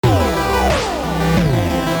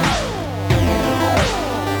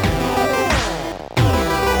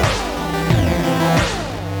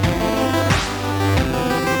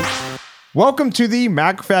Welcome to the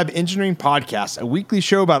MacroFab Engineering Podcast, a weekly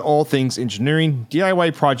show about all things engineering,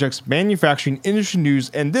 DIY projects, manufacturing, industry news,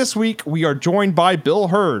 and this week we are joined by Bill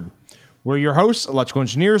Hurd. We're your hosts, electrical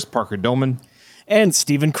engineers Parker Dolman and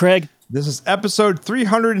Stephen Craig. This is episode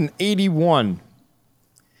 381.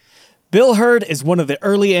 Bill Hurd is one of the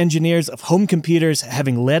early engineers of home computers,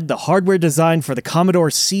 having led the hardware design for the Commodore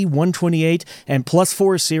C128 and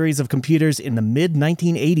Plus4 series of computers in the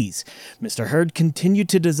mid-1980s. Mr. Hurd continued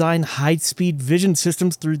to design high-speed vision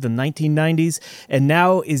systems through the 1990s and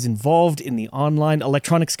now is involved in the online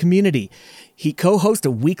electronics community. He co-hosts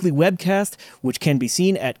a weekly webcast, which can be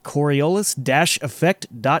seen at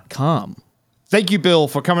Coriolis-effect.com. Thank you, Bill,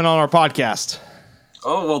 for coming on our podcast.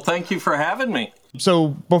 Oh, well, thank you for having me. So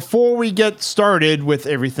before we get started with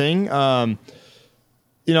everything, there's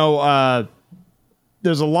a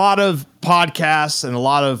lot of podcasts and a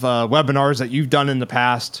lot of webinars that you've done in the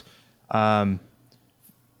past, all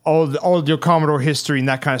of your Commodore history and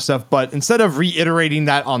that kind of stuff. But instead of reiterating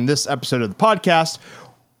that on this episode of the podcast,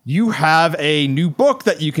 you have a new book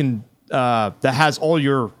that you can that has all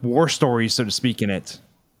your war stories, so to speak, in it.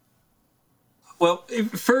 Well,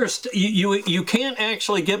 first, you can't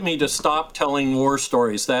actually get me to stop telling war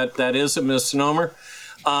stories. That is a misnomer.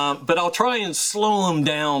 But I'll try and slow them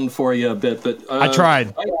down for you a bit. But I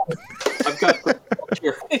tried. I've got the book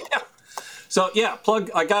here. So yeah,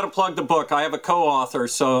 I got to plug the book. I have a co-author,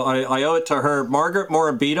 so I owe it to her. Margaret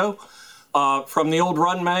Morabito from the old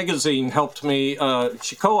Run magazine helped me.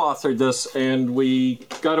 She co-authored this, and we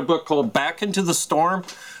got a book called Back into the Storm.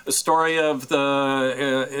 A story of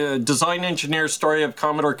the design engineer story of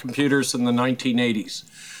Commodore computers in the 1980s.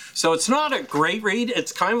 So it's not a great read.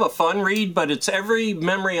 It's kind of a fun read, but it's every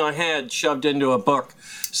memory I had shoved into a book.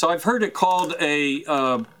 So I've heard it called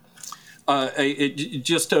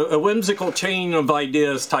just a whimsical chain of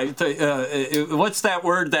ideas type. What's that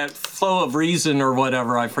word? That flow of reason or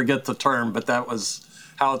whatever. I forget the term, but that was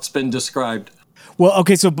how it's been described. Well,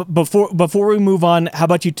 okay, so before we move on, how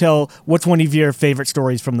about you tell what's one of your favorite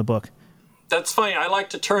stories from the book? That's funny. I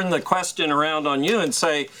like to turn the question around on you and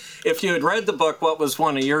say, if you had read the book, what was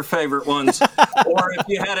one of your favorite ones? Or if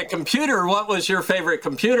you had a computer, what was your favorite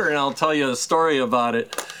computer? And I'll tell you a story about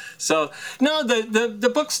it. So, no,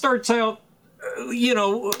 the book starts out, I'm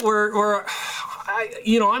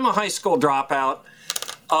a high school dropout,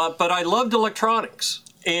 but I loved electronics.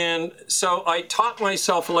 And so I taught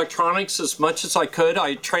myself electronics as much as I could.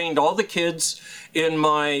 I trained all the kids in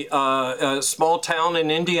my small town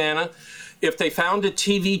in Indiana. If they found a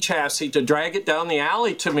TV chassis, to drag it down the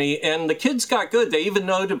alley to me, and the kids got good. They even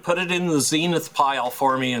know to put it in the zenith pile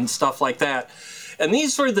for me and stuff like that. And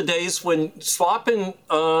these were the days when swapping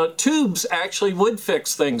tubes actually would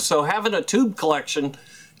fix things. So having a tube collection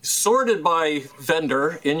sorted by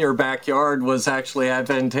vendor in your backyard was actually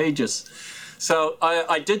advantageous. So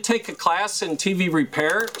I did take a class in TV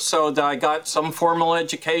repair, so that I got some formal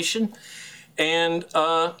education. And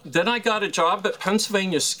then I got a job at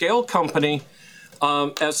Pennsylvania Scale Company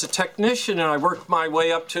as a technician, and I worked my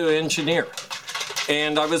way up to engineer.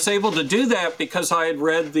 And I was able to do that because I had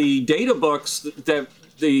read the data books, the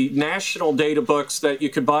national data books that you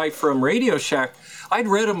could buy from Radio Shack. I'd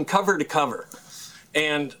read them cover to cover.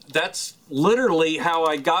 And that's literally how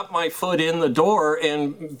I got my foot in the door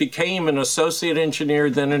and became an associate engineer,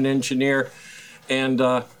 then an engineer. And,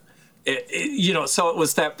 so it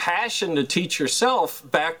was that passion to teach yourself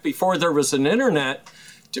back before there was an internet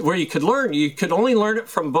where you could learn. You could only learn it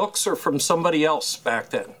from books or from somebody else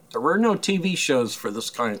back then. There were no TV shows for this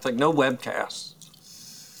kind of thing, no webcasts.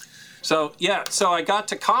 So I got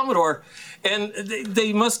to Commodore. And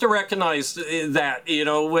they must have recognized that,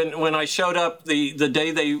 when I showed up the day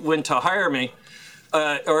they went to hire me,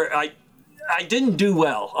 I didn't do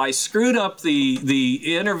well. I screwed up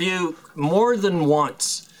the interview more than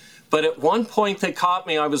once. But at one point they caught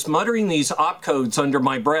me. I was muttering these opcodes under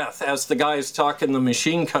my breath as the guys talking the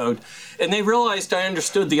machine code. And they realized I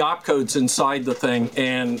understood the opcodes inside the thing.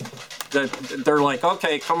 And they're like,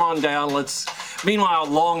 okay, come on down. Meanwhile,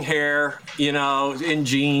 long hair, in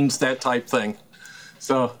jeans, that type thing.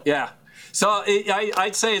 So, yeah. So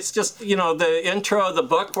I'd say it's just, the intro of the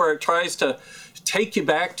book where it tries to take you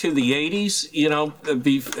back to the 80s,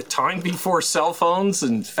 a time before cell phones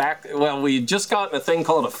and we had just gotten a thing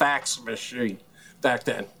called a fax machine back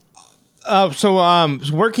then. So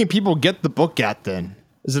where can people get the book at then?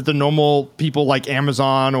 Is it the normal people like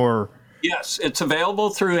Amazon or? Yes, it's available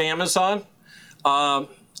through Amazon.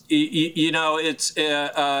 It's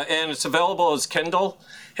and it's available as Kindle.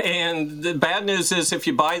 And the bad news is if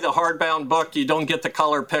you buy the hardbound book, you don't get the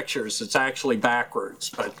color pictures. It's actually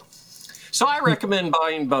backwards. So I recommend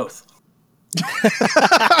buying both.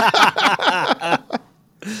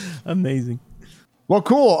 Amazing. Well,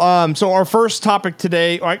 cool. So our first topic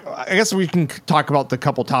today, I guess we can talk about the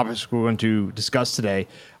couple topics we're going to discuss today.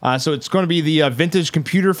 So it's going to be the Vintage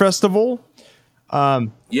Computer Festival.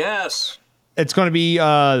 Yes. It's going to be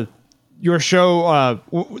your show.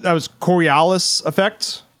 That was Coriolis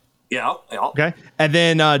Effect. Yeah. Okay. And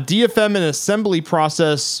then DFM and assembly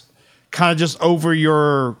process, kind of just over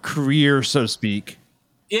your career, so to speak.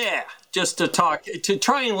 Yeah. Just to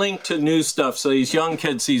try and link to new stuff so these young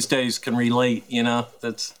kids these days can relate,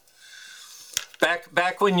 that's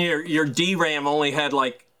back when your DRAM only had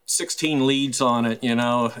like 16 leads on it, the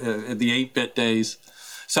 8-bit days.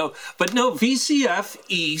 So, but no, VCF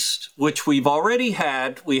East, which we've already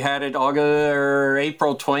had, we had it August or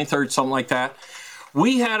April 23rd, something like that.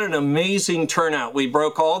 We had an amazing turnout. We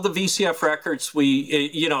broke all the VCF records.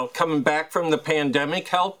 We, coming back from the pandemic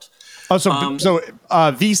helped. Oh, so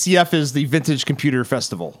VCF is the Vintage Computer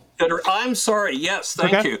Festival. I'm sorry. Yes,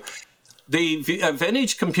 thank you. The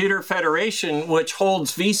Vintage Computer Federation, which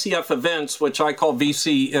holds VCF events, which I call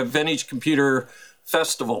Vintage Computer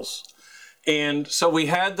Festivals. And so we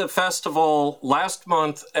had the festival last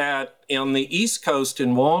month on the East Coast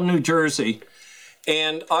in Wall, New Jersey.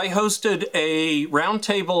 And I hosted a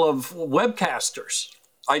roundtable of webcasters.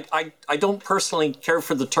 I don't personally care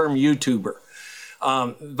for the term YouTuber.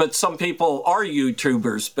 But some people are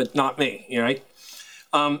YouTubers, but not me, right?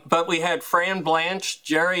 But we had Fran Blanche,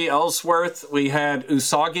 Jerry Ellsworth, we had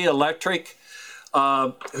Usagi Electric.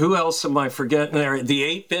 Who else am I forgetting there? The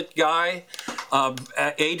 8-bit guy,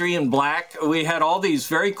 Adrian Black. We had all these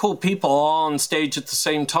very cool people all on stage at the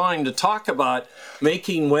same time to talk about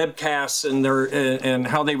making webcasts and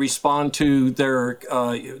how they respond to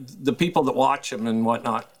the people that watch them and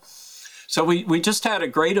whatnot. So we just had a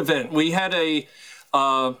great event. We had the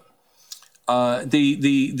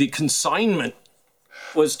consignment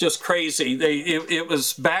was just crazy. It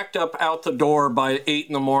was backed up out the door by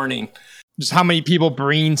 8 a.m. Just how many people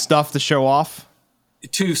bring stuff to show off?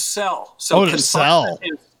 To sell. So to sell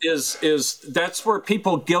is that's where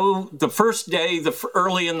people go the first day,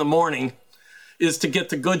 early in the morning, is to get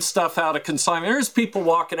the good stuff out of consignment. There's people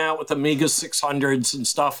walking out with Amiga 600s and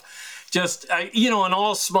stuff. Just, and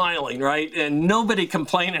all smiling, right? And nobody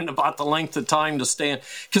complaining about the length of time to stand.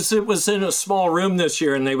 Because it was in a small room this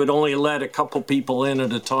year, and they would only let a couple people in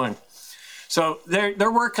at a time. So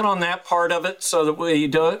they're working on that part of it so that we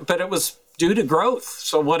do it. But it was due to growth.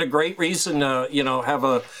 So what a great reason to, have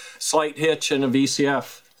a slight hitch in a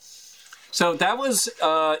VCF. So that was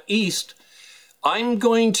East. I'm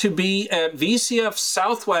going to be at VCF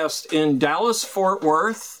Southwest in Dallas, Fort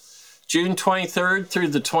Worth, June 23rd through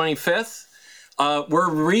the 25th. We're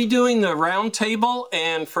redoing the round table,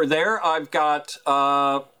 and for there I've got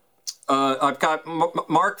Mark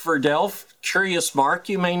Verdell, Curious Mark,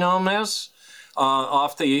 you may know him as,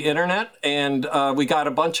 off the internet, and we got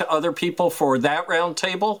a bunch of other people for that round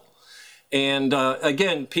table. And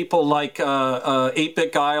again, people like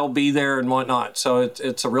 8-Bit Guy will be there and whatnot. So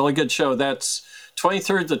it's a really good show. That's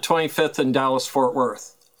 23rd to 25th in Dallas, Fort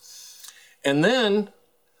Worth. And then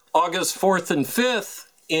August 4th and 5th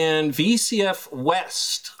in VCF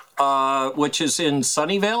West, which is in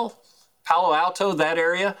Sunnyvale, Palo Alto, that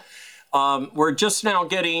area. We're just now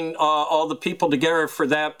getting all the people together for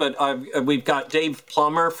that, but we've got Dave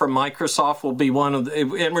Plummer from Microsoft will be one of the,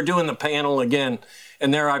 and we're doing the panel again.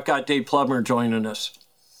 And there I've got Dave Plummer joining us.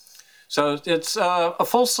 So it's a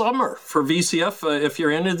full summer for VCF if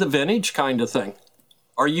you're into the vintage kind of thing.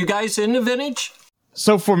 Are you guys into vintage?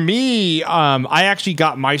 So for me, I actually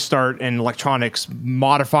got my start in electronics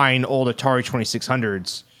modifying old Atari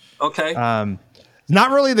 2600s. Okay.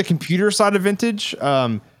 Not really the computer side of vintage.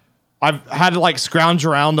 I've had to scrounge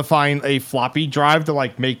around to find a floppy drive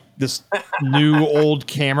to make this new old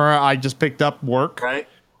camera I just picked up work. Right.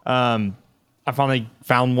 I finally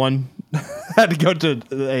found one. Had to go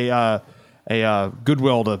to a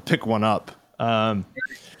Goodwill to pick one up.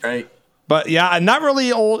 Right. But yeah, not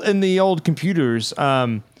really old in the old computers.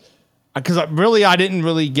 Because I didn't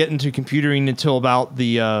really get into computing until about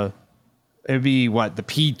the it'd be the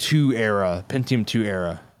P2 era, Pentium 2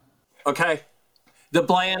 era. Okay. The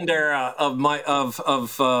bland era of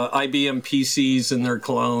IBM PCs and their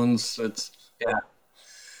clones.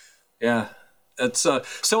 Yeah. It's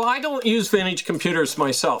so I don't use vintage computers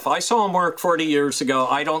myself. I saw them work 40 years ago.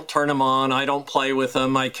 I don't turn them on. I don't play with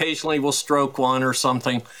them. I occasionally will stroke one or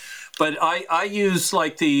something. But I use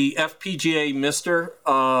the FPGA Mister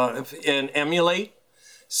and emulate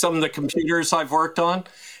some of the computers I've worked on.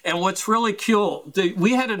 And what's really cool,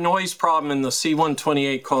 we had a noise problem in the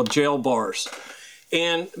C128 called jail bars.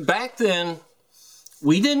 And back then,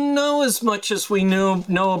 we didn't know as much as we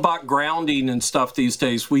know about grounding and stuff these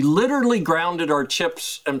days. We literally grounded our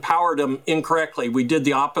chips and powered them incorrectly. We did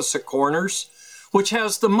the opposite corners, which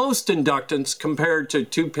has the most inductance compared to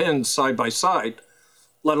 2 pins side by side,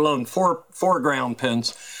 let alone four ground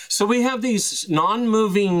pins. So we have these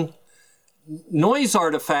non-moving noise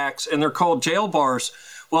artifacts, and they're called jail bars.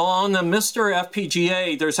 Well, on the Mr.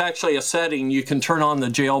 FPGA, there's actually a setting you can turn on the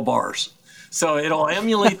jail bars. So it'll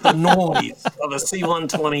emulate the noise of a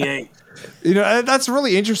C128. You know, that's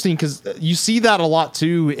really interesting because you see that a lot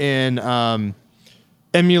too in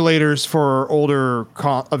emulators for older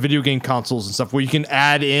video game consoles and stuff, where you can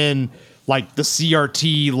add in like the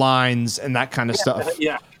CRT lines and that kind of stuff.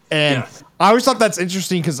 Yeah. And I always thought that's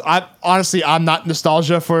interesting because I'm not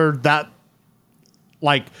nostalgia for that.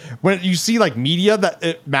 Like when you see like media that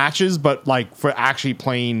it matches, but like for actually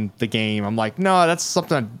playing the game, I'm like, no, that's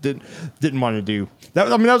something I didn't want to do. That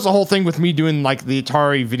was the whole thing with me doing like the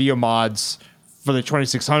Atari video mods for the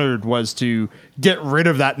 2600 was to get rid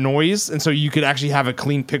of that noise, and so you could actually have a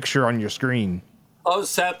clean picture on your screen. Oh,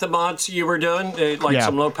 is that the mods you were doing?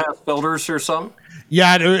 Some low pass filters or something?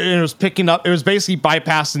 Yeah, it was picking up. It was basically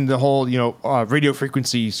bypassing the whole radio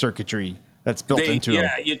frequency circuitry that's built into it.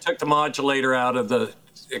 Yeah, you took the modulator out of the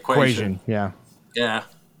equation. Yeah.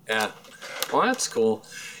 Well, that's cool.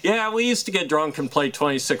 Yeah, we used to get drunk and play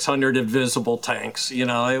 2600 Invisible Tanks. You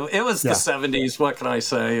know, it was the 70s. What can I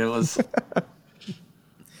say? It was...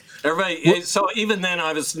 Everybody. So even then,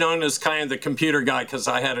 I was known as kind of the computer guy because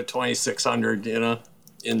I had a 2600,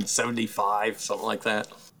 in 75, something like that.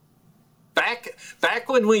 Back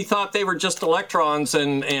when we thought they were just electrons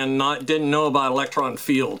and didn't know about electron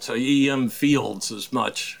fields, so EM fields as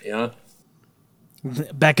much,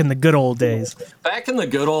 Back in the good old days. Back in the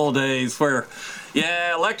good old days where,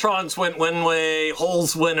 electrons went one way,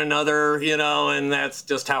 holes went another, and that's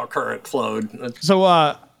just how current flowed. So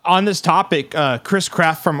on this topic, Chris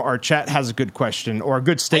Kraft from our chat has a good question or a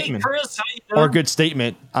good statement. Hey, Chris, how you doing? Or a good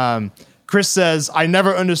statement. Chris says, I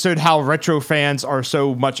never understood how retro fans are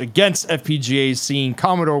so much against FPGAs, seeing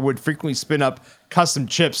Commodore would frequently spin up custom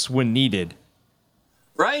chips when needed.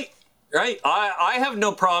 Right. I have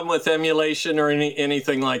no problem with emulation or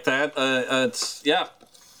anything like that. I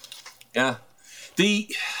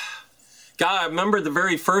remember the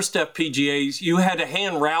very first FPGAs, you had to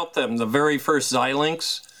hand route them, the very first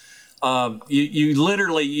Xilinx.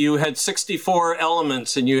 You had 64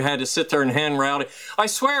 elements and you had to sit there and hand route it. I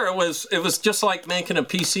swear it was just like making a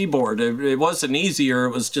PC board. It wasn't easier.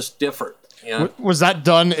 It was just different. Was that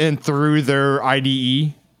done through their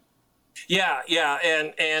IDE? Yeah.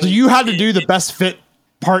 And so you had to do the best fit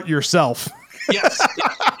part yourself. Yes.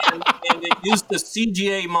 And it used the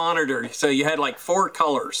CGA monitor. So you had like 4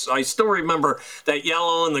 colors. I still remember that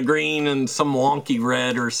yellow and the green and some wonky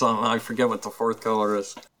red or something. I forget what the 4th color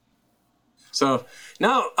is. So,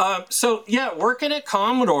 working at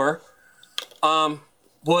Commodore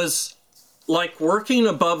was like working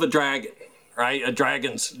above a dragon, right? A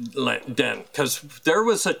dragon's den, because there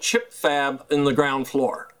was a chip fab in the ground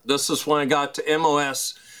floor. This is when I got to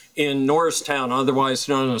MOS in Norristown, otherwise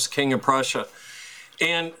known as King of Prussia.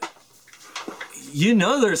 And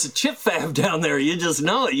there's a chip fab down there. You just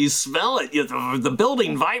know it. You smell it. The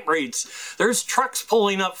building vibrates. There's trucks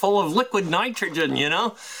pulling up full of liquid nitrogen,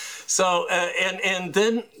 So, and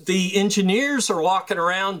then the engineers are walking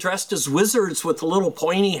around dressed as wizards with little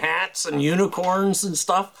pointy hats and unicorns and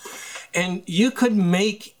stuff. And you could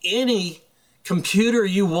make any computer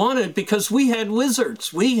you wanted because we had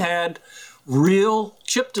wizards. We had real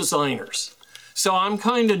chip designers. So I'm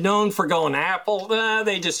kind of known for going Apple.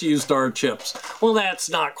 They just used our chips. Well, that's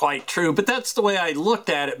not quite true, but that's the way I looked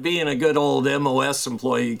at it, being a good old MOS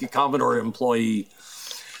employee, Commodore employee.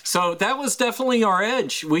 So that was definitely our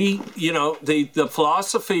edge. We, the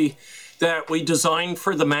philosophy that we designed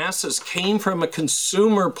for the masses came from a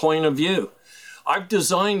consumer point of view. I've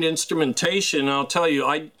designed instrumentation. I'll tell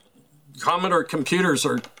you, Commodore computers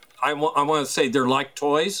are, I want to say they're like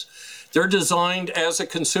toys. They're designed as a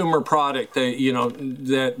consumer product. They,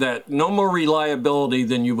 that no more reliability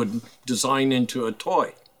than you would design into a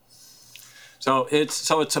toy. So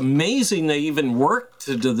it's amazing they even work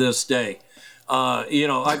to this day.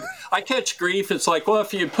 I catch grief. It's like, well,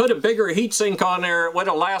 if you put a bigger heat sink on there, it would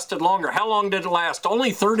have lasted longer. How long did it last?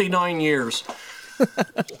 Only 39 years.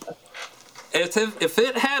 If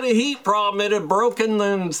it had a heat problem, it'd have broken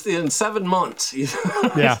in 7 months.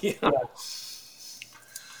 Yeah.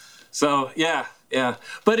 So, yeah.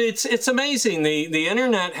 But it's amazing. The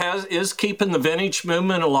internet is keeping the vintage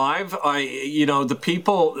movement alive.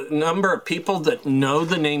 The number of people that know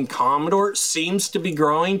the name Commodore seems to be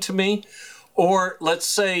growing to me. Or let's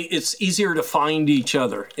say it's easier to find each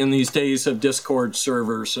other in these days of Discord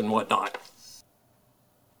servers and whatnot.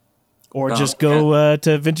 Or just go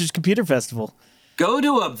to Vintage Computer Festival. Go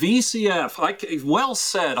to a VCF. Well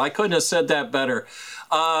said. I couldn't have said that better.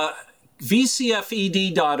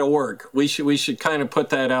 VCFED.org. We should kind of put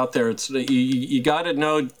that out there. It's you got to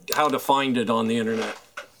know how to find it on the internet.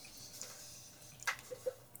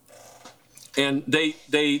 And they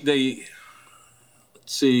let's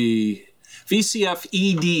see,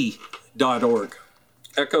 VCFED.org.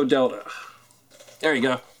 Echo Delta. There you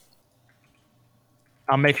go.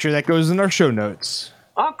 I'll make sure that goes in our show notes.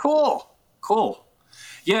 Oh, cool.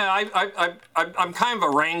 Yeah, I'm kind of a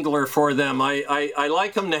wrangler for them. I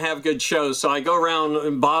like them to have good shows, so I go around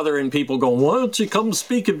and bothering people going, why don't you come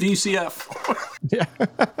speak at VCF?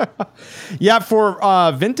 Yeah, for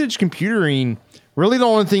vintage computering, really the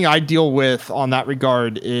only thing I deal with on that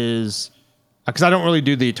regard is, because I don't really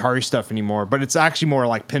do the Atari stuff anymore, but it's actually more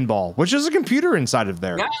like pinball, which is a computer inside of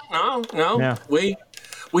there. Yeah, no. Yeah.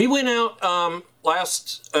 We went out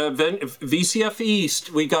last VCF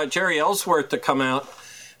East. We got Jerry Ellsworth to come out.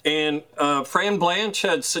 And Fran Blanche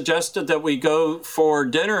had suggested that we go for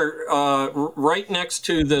dinner right next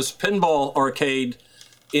to this pinball arcade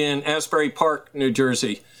in Asbury Park, New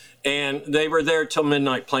Jersey. And they were there till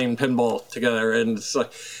midnight playing pinball together. And it's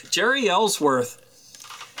like, Jerry Ellsworth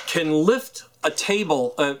can lift a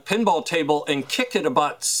pinball table, and kick it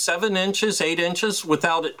about 7 inches, 8 inches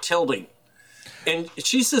without it tilting. And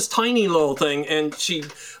she's this tiny little thing, and so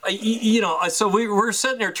we're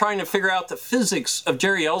sitting there trying to figure out the physics of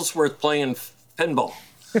Jerry Ellsworth playing pinball.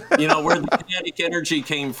 Where the kinetic energy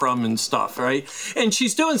came from and stuff, right? And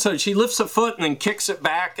she's doing so. She lifts a foot and then kicks it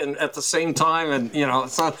back, and at the same time, and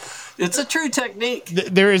so it's a true technique.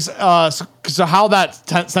 There is so how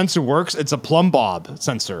that sensor works. It's a plumb bob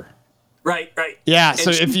sensor. Right. Yeah.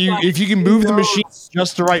 So if you can move the machine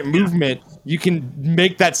just the right movement, you can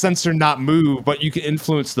make that sensor not move, but you can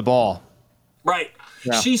influence the ball. Right.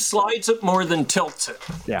 Yeah. She slides it more than tilts it.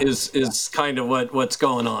 Yeah. Is kind of what's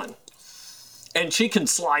going on. And she can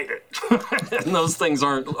slide it. And those things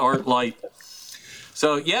aren't light.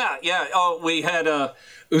 So yeah. Oh, we had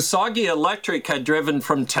Usagi Electric had driven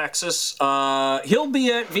from Texas. He'll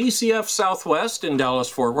be at VCF Southwest in Dallas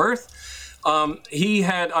Fort Worth.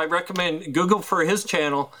 I recommend Google for his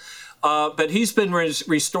channel, but he's been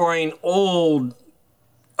restoring old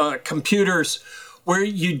computers where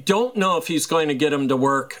you don't know if he's going to get them to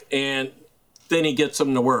work, and then he gets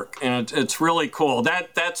them to work, and it's really cool.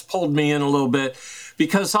 That's pulled me in a little bit,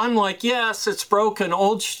 because I'm like, yes, it's broken,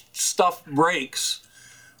 old stuff breaks.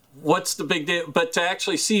 What's the big deal? But to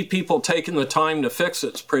actually see people taking the time to fix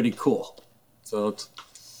it's pretty cool. So it's.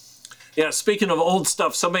 Yeah, speaking of old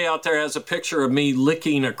stuff, somebody out there has a picture of me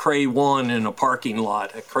licking a Cray 1 in a parking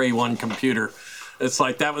lot, a Cray 1 computer. It's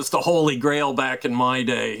like that was the holy grail back in my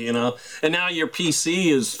day, And now your PC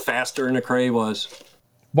is faster than a Cray was.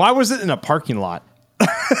 Why was it in a parking lot? A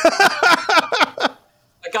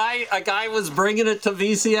guy was bringing it to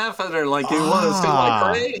VCF, and they're like, "You want to see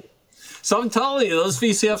my Cray?" So I'm telling you, those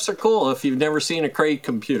VCFs are cool if you've never seen a Cray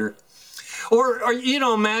computer. Or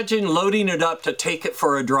imagine loading it up to take it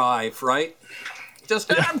for a drive, right?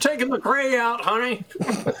 I'm taking the Cray out, honey.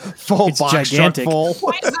 Full it's box gigantic. Truck full.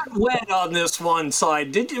 Why is it wet on this one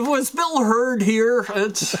side? Was Bill Hurd here?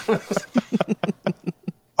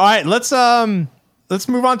 All right, let's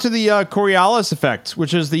move on to the Coriolis effect,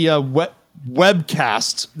 which is the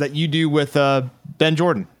webcast that you do with Ben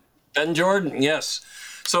Jordan. Ben Jordan, yes.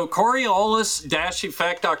 So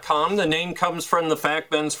Coriolis-effect.com, the name comes from the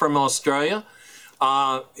fact Ben's from Australia.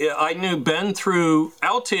 I knew Ben through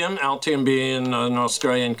Altium being an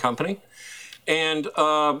Australian company. And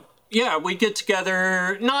we get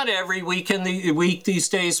together, not every week these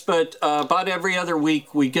days, but about every other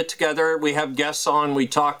week we get together. We have guests on, we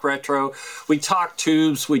talk retro, we talk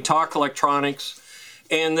tubes, we talk electronics.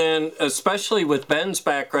 And then especially with Ben's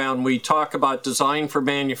background, we talk about design for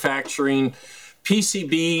manufacturing,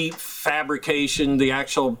 PCB fabrication, the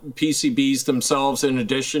actual PCBs themselves in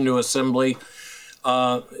addition to assembly.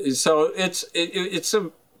 So it's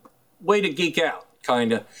a way to geek out,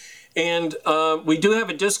 kind of. And we do have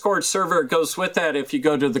a Discord server that goes with that. If you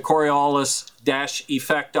go to the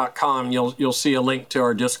Coriolis-effect.com, you'll see a link to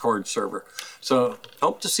our Discord server. So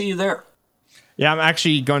hope to see you there. Yeah, I'm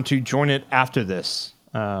actually going to join it after this.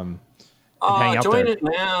 Join it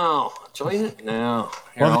now. Join it now.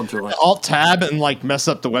 Here, I'll join. Alt-tab and mess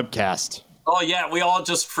up the webcast. Oh yeah, we all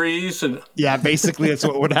just freeze and. Yeah, basically that's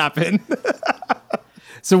what would happen.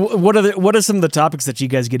 So what are some of the topics that you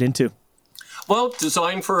guys get into? Well,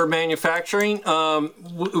 design for manufacturing.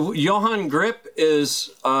 Johan Grip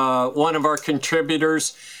is one of our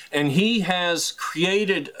contributors, and he has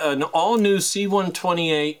created an all-new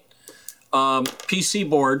C128 PC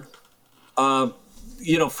board.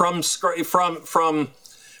 From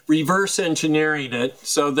reverse engineering it.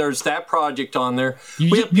 So there's that project on there.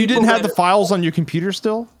 You didn't have the files on your computer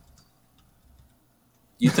still?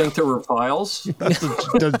 You think there were files? That's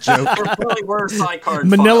a joke. There probably were sidecar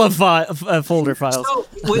Manila files. folder files. So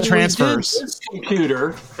when transfers. we did this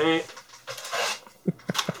computer,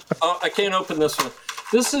 I can't open this one.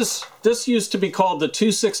 This used to be called the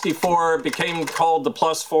 264. It became called the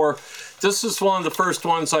 +4. This is one of the first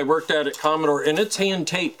ones I worked at Commodore, and it's hand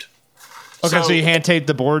taped. Okay, so you hand taped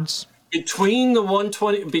the boards? Between the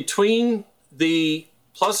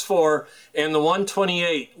 +4 and the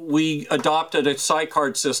 128, we adopted a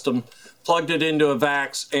SICARD system, plugged it into a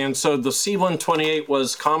VAX, and so the C128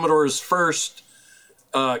 was Commodore's first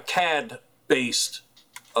CAD-based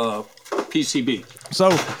PCB.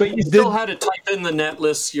 But you still had to type in the net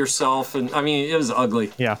lists yourself, and I mean, it was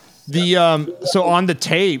ugly. Yeah. So on the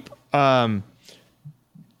tape,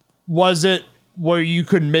 was it where you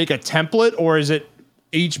could make a template, or is it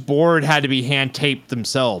each board had to be hand taped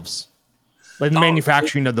themselves, like the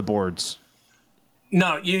manufacturing of the boards?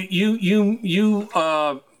 No, you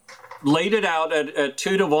laid it out at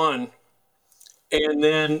 2-to-1, and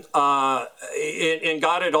then and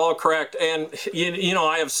got it all correct. And you know,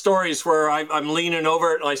 I have stories where I'm leaning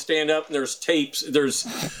over it and I stand up and there's there's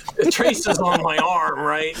traces on my arm,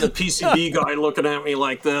 right? And the PCB guy looking at me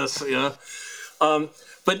like this,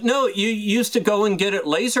 But no, you used to go and get it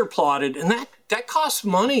laser plotted, and that costs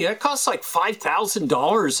money. That costs like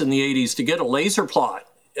 $5,000 in the 80s to get a laser plot,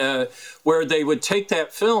 where they would take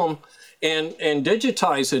that film and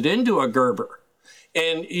digitize it into a Gerber.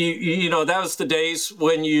 And you know, that was the days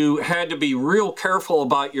when you had to be real careful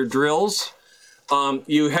about your drills.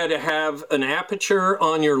 You had to have an aperture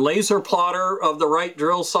on your laser plotter of the right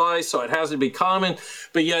drill size, so it has to be common.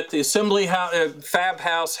 But yet the assembly fab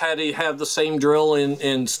house had to have the same drill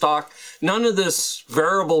in stock. None of this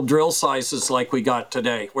variable drill sizes like we got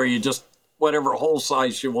today, where you just whatever hole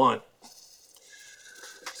size you want.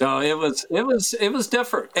 So it was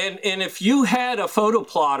different. And if you had a photo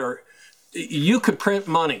plotter, you could print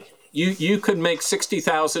money. You could make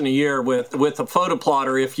 $60,000 a year with a photo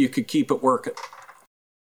plotter if you could keep it working.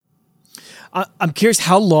 I'm curious,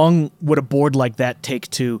 how long would a board like that take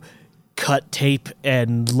to cut tape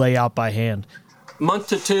and lay out by hand? Month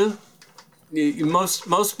to two.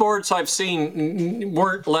 Most boards I've seen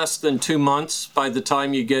weren't less than 2 months by the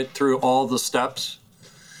time you get through all the steps.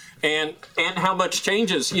 And how much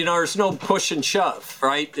changes. You know, there's no push and shove,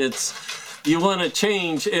 right? You want to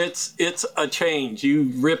change, it's a change.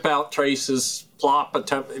 You rip out traces, plop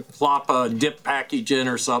a dip package in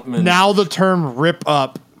or something. Now the term "rip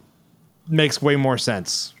up" makes way more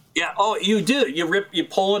sense. Yeah. Oh, you do. You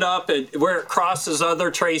pull it up, and where it crosses other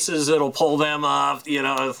traces, it'll pull them off. You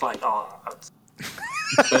know, it's like,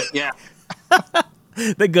 but yeah.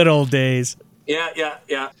 The good old days.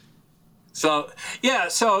 Yeah. So,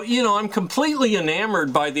 you know, I'm completely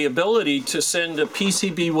enamored by the ability to send a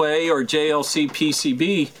PCBWay or JLC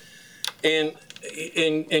PCB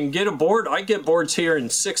and get a board. I get boards here in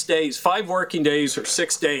 6 days, 5 working days or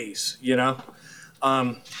 6 days, you know.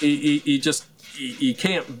 You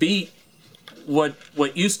can't beat what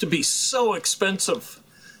used to be so expensive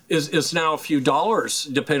is now a few dollars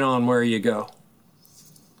depending on where you go.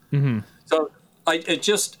 Mm-hmm. So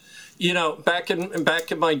you know, back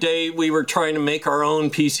in my day, we were trying to make our own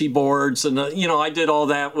PC boards, and you know, I did all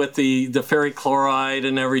that with the ferric chloride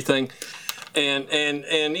and everything, and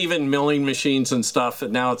even milling machines and stuff.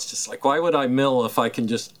 And now it's just like, why would I mill if I can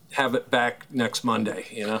just have it back next Monday?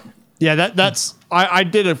 You know? Yeah, that's I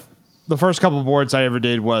did the first couple of boards I ever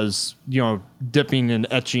did was, you know, dipping and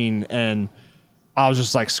etching, and I was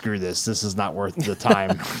just like, screw this. This is not worth the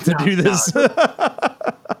time to do this.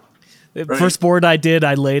 The first board I did,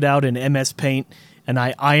 I laid out in MS Paint, and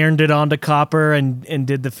I ironed it onto copper and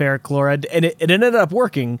did the ferric chloride, and it ended up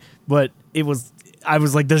working, but I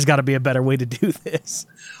was like, there's got to be a better way to do this.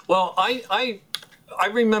 Well, I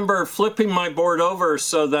remember flipping my board over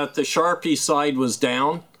so that the Sharpie side was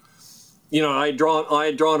down. You know, I had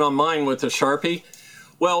drawn on mine with a Sharpie.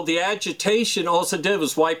 Well, the agitation, all it did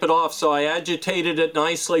was wipe it off. So I agitated it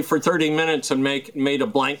nicely for 30 minutes and made a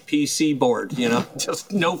blank PC board, you know,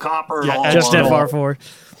 just no copper at all. Just FR4.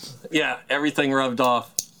 Yeah, everything rubbed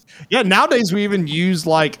off. Yeah, nowadays we even use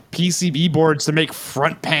like PCB boards to make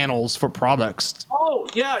front panels for products. Oh,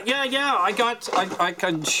 yeah. I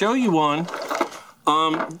can show you one.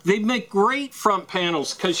 They make great front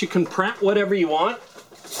panels because you can print whatever you want.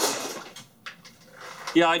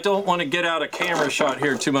 Yeah, I don't want to get out of camera shot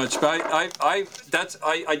here too much, but I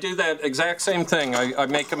do that exact same thing. I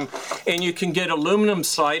make them, and you can get aluminum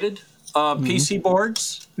sided PC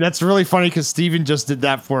boards. That's really funny because Steven just did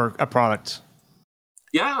that for a product.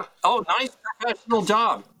 Yeah. Oh, nice professional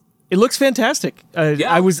job. It looks fantastic.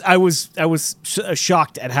 Yeah. I was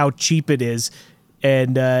shocked at how cheap it is,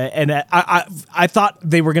 and I thought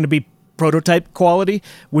they were going to be prototype quality,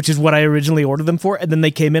 which is what I originally ordered them for. And then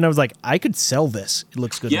they came in, I was like, I could sell this. It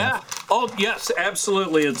looks good. Yeah. Enough. Oh, yes,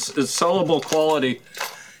 absolutely. It's sellable quality.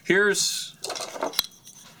 Here's.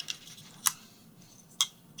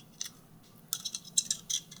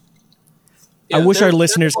 I wish our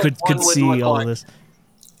listeners could see all of this.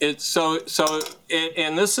 It's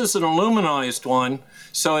and this is an aluminized one,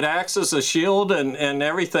 so it acts as a shield and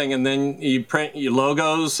everything, and then you print your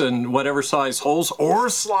logos and whatever size holes or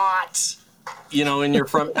slots, in your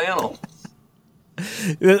front panel.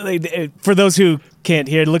 For those who can't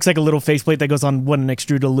hear, it looks like a little faceplate that goes on an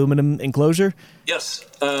extruded aluminum enclosure. Yes,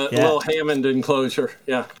 a little Hammond enclosure.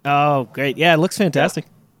 Yeah. Oh, great! Yeah, it looks fantastic.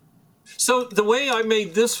 Yeah. So the way I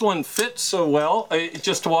made this one fit so well,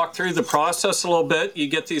 just to walk through the process a little bit, you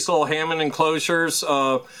get these little Hammond enclosures.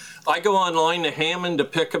 I go online to Hammond to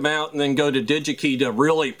pick them out and then go to DigiKey to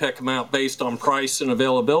really pick them out based on price and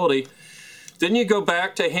availability. Then you go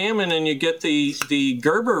back to Hammond and you get the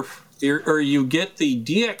Gerber, or you get the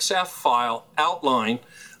DXF file outline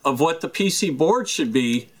of what the PC board should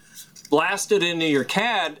be, blast it into your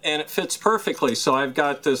CAD, and it fits perfectly. So I've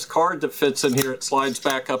got this card that fits in here. It slides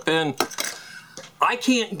back up in. I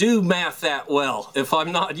can't do math that well if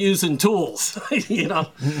I'm not using tools,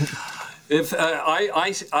 If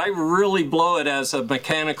I really blow it as a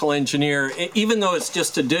mechanical engineer, even though it's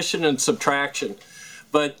just addition and subtraction.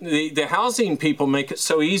 But the housing people make it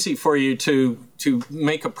so easy for you to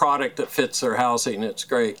make a product that fits their housing. It's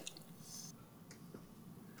great.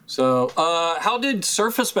 So how did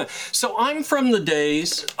Surface Mount? So I'm from the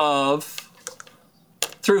days of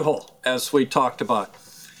through-hole, as we talked about.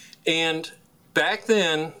 And back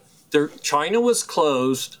then, China was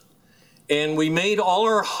closed, and we made all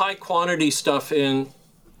our high-quantity stuff in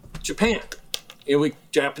Japan.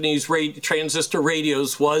 Japanese transistor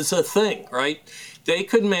radios was a thing, right? They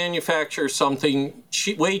could manufacture something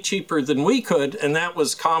way cheaper than we could, and that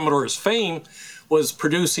was Commodore's fame, was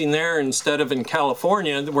producing there instead of in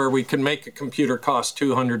California, where we could make a computer cost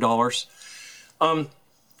 $200. And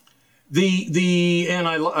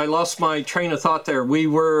I lost my train of thought there. We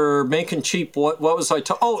were making cheap. What was I?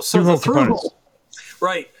 The through-hole.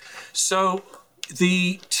 Right. So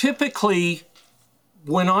typically,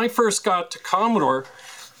 when I first got to Commodore,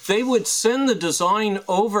 they would send the design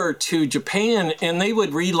over to Japan and they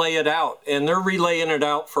would relay it out. And they're relaying it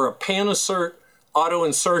out for a Panasert auto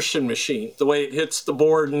insertion machine, the way it hits the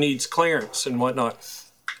board and needs clearance and whatnot.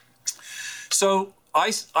 So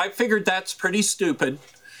I figured that's pretty stupid.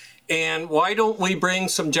 And why don't we bring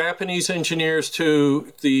some Japanese engineers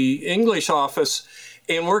to the English office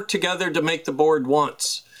and work together to make the board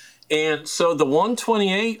once? And so the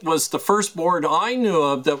 128 was the first board I knew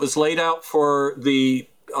of that was laid out for the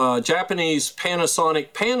Japanese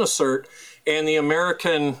Panasonic Panasert and the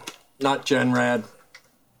American, not Genrad.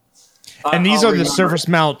 And these are the surface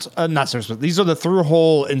mount, not surface mount, these are the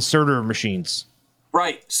through-hole inserter machines.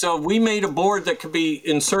 Right. So we made a board that could be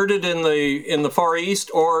inserted in the Far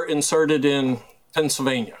East or inserted in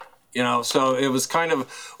Pennsylvania. So it was kind of,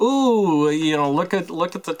 look at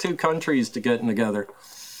the two countries to getting together.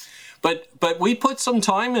 But we put some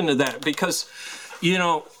time into that because,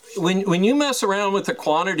 when you mess around with the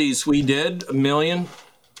quantities we did,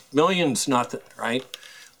 million's nothing, right?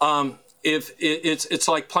 If it's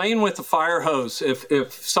like playing with a fire hose.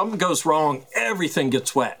 If something goes wrong, everything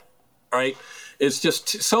gets wet, right? It's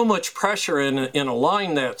just so much pressure in a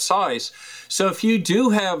line that size. So if you do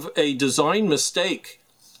have a design mistake,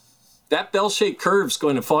 that bell-shaped curve is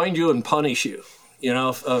going to find you and punish you.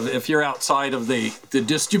 If you're outside of the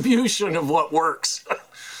distribution of what works.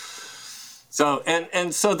 So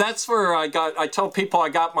so that's where I tell people I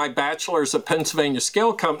got my bachelor's at Pennsylvania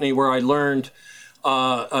Scale Company, where I learned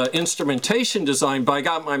instrumentation design, but I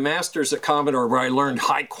got my master's at Commodore, where I learned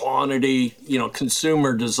high quantity,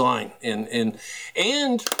 consumer design. And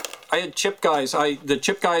I had chip guys. The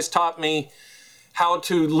chip guys taught me how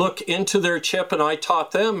to look into their chip, and I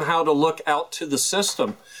taught them how to look out to the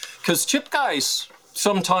system. Because chip guys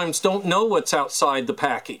sometimes don't know what's outside the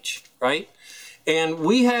package, right? And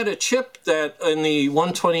we had a chip that in the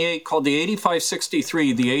 128 called the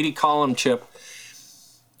 8563, the 80 column chip.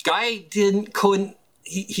 Guy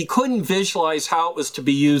he couldn't visualize how it was to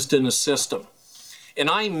be used in a system. And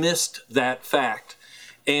I missed that fact.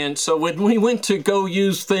 And so when we went to go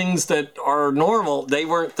use things that are normal, they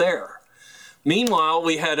weren't there. Meanwhile,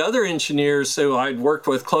 we had other engineers who I'd worked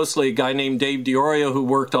with closely, a guy named Dave DiOrio who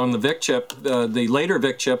worked on the VIC chip, the later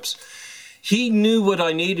VIC chips. He knew what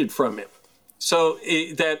I needed from him. So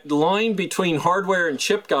that line between hardware and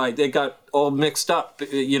chip guy, they got all mixed up,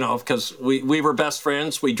 because we were best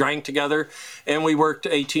friends. We drank together, and we worked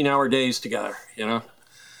 18-hour days together,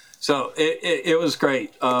 So it was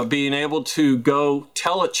great being able to go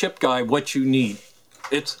tell a chip guy what you need.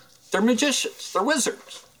 They're magicians. They're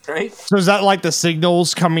wizards, right? So is that like the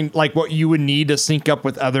signals coming, like what you would need to sync up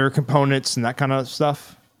with other components and that kind of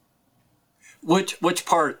stuff? Which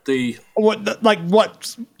part?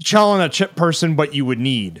 What telling a chip person what you would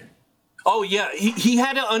need? Oh, yeah. He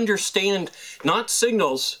had to understand not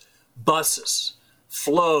signals, buses,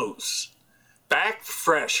 flows, back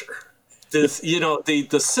pressure.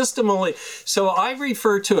 The system only. So I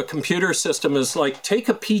refer to a computer system as like take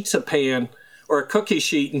a pizza pan or a cookie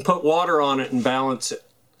sheet and put water on it and balance it.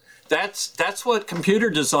 That's what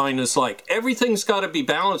computer design is like. Everything's got to be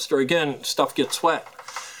balanced or, again, stuff gets wet.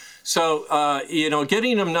 So,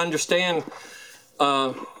 getting them to understand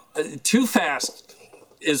too fast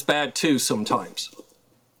is bad too sometimes.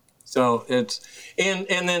 So it's, and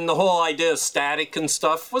then the whole idea of static and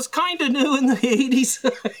stuff was kind of new in the 80s.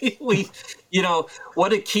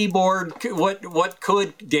 What a keyboard, what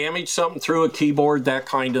could damage something through a keyboard, that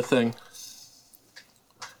kind of thing.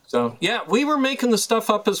 So, yeah, we were making the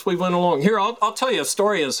stuff up as we went along. Here, I'll tell you a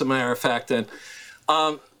story, as a matter of fact, then.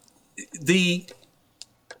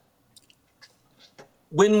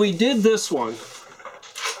 When we did this one,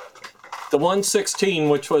 the 116,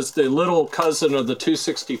 which was the little cousin of the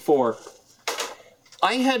 264,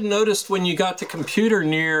 I had noticed when you got the computer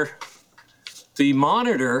near the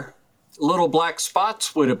monitor, little black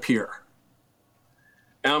spots would appear.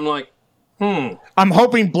 And I'm like, I'm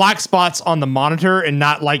hoping black spots on the monitor and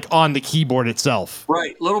not like on the keyboard itself.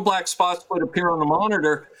 Right. Little black spots would appear on the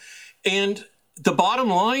monitor. And the bottom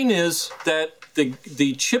line is that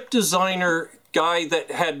the chip designer guy that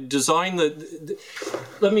had designed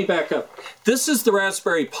let me back up. This is the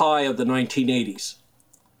Raspberry Pi of the 1980s.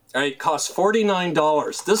 Right? It cost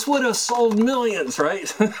 $49. This would have sold millions,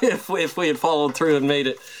 right? if we had followed through and made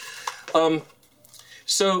it.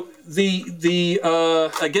 So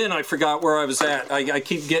again, I forgot where I was at. I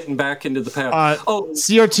keep getting back into the past.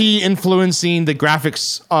 CRT influencing the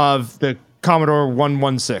graphics of the Commodore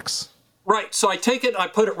 116. Right. So I take it, I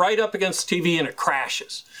put it right up against the TV, and it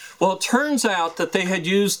crashes. Well, it turns out that they had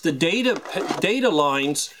used the data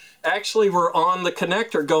lines actually were on the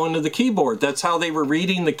connector going to the keyboard. That's how they were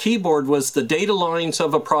reading the keyboard, was the data lines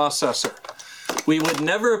of a processor. We would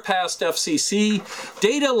never have passed FCC.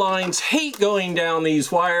 Data lines hate going down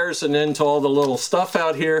these wires and into all the little stuff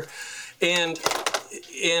out here. And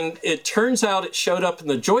it turns out it showed up in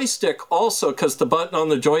the joystick also, because the button on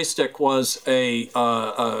the joystick was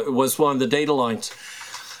was one of the data lines.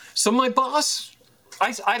 So my boss,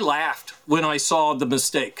 I laughed when I saw the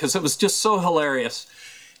mistake because it was just so hilarious.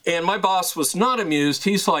 And my boss was not amused.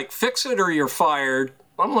 He's like, fix it or you're fired.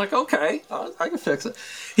 I'm like, okay, I can fix it.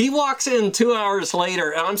 He walks in 2 hours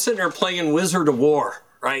later, and I'm sitting there playing Wizard of War,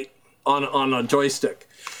 right, on a joystick.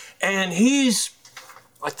 And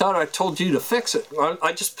I thought I told you to fix it.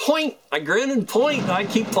 I just point. I grin and point. And I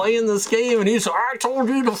keep playing this game, and he's, I told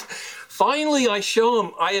you to. Finally, I show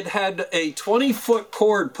him I had a 20-foot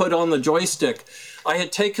cord put on the joystick. I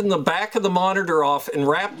had taken the back of the monitor off and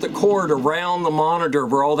wrapped the cord around the monitor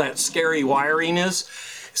where all that scary wiring is.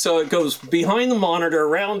 So it goes behind the monitor,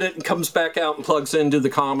 around it, and comes back out and plugs into the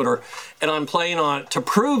Commodore. And I'm playing on it to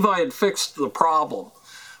prove I had fixed the problem.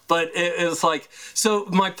 But it's like, so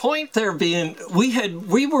my point there being,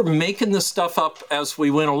 we were making this stuff up as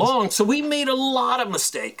we went along, so we made a lot of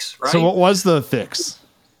mistakes, right? So what was the fix?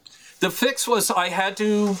 The fix was I had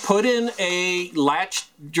to put in a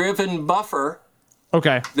latch-driven buffer.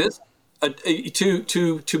 Okay. This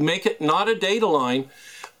to make it not a data line,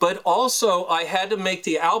 but also I had to make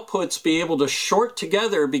the outputs be able to short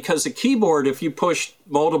together, because a keyboard, if you push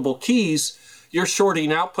multiple keys, you're shorting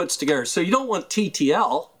outputs together. So you don't want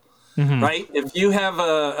TTL, right? If you have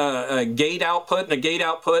a gate output and a gate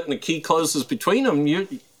output and the key closes between them, you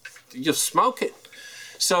just smoke it.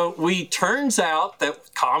 So turns out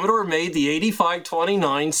that Commodore made the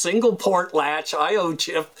 8529 single port latch I/O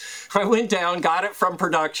chip. I went down, got it from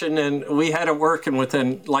production, and we had it working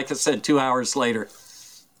within, like I said, 2 hours later.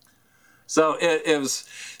 So it was,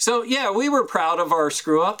 so yeah, we were proud of our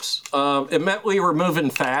screw ups. It meant we were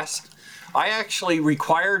moving fast. I actually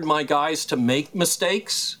required my guys to make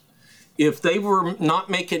mistakes. If they were not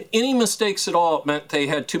making any mistakes at all, it meant they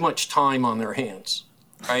had too much time on their hands.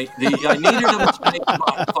 Right? I needed them to make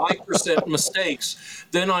about 5% mistakes.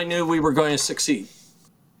 Then I knew we were going to succeed.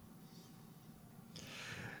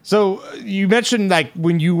 So you mentioned like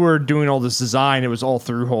when you were doing all this design, it was all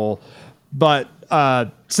through hole. But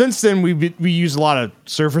since then, we use a lot of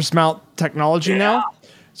surface mount technology now.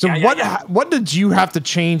 So what did you have to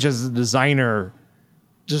change as a designer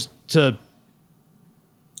just to?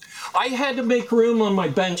 I had to make room on my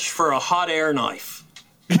bench for a hot air knife.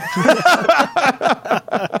 So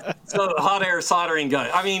hot air soldering gun.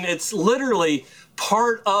 I mean, it's literally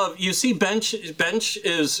part of, you see bench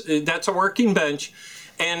is, that's a working bench,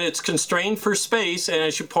 and it's constrained for space. And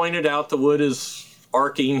as you pointed out, the wood is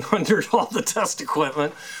arcing under all the test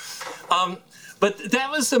equipment. But that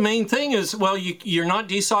was the main thing is, well, you're not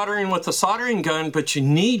desoldering with a soldering gun, but you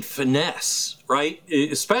need finesse, right?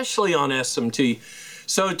 Especially on SMT.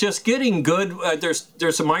 So just getting good,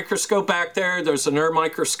 there's a microscope back there. There's a NER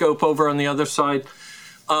microscope over on the other side.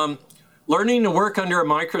 Learning to work under a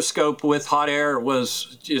microscope with hot air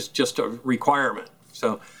was just a requirement.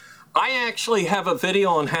 So I actually have a video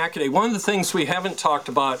on Hackaday. One of the things we haven't talked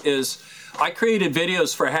about is I created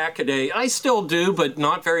videos for Hackaday. I still do, but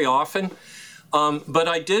not very often. But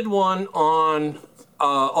I did one on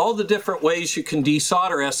all the different ways you can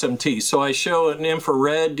desolder SMT. So I show an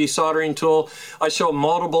infrared desoldering tool. I show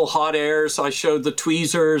multiple hot airs. I showed the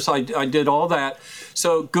tweezers. I did all that.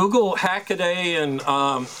 So Google Hackaday and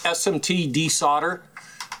SMT desolder.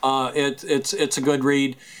 It's a good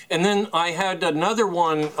read. And then I had another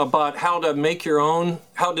one about how to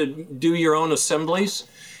do your own assemblies.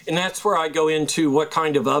 And that's where I go into what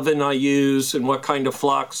kind of oven I use and what kind of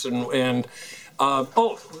flux and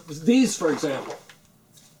these, for example.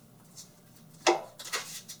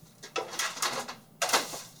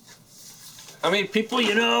 I mean, people,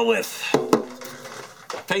 with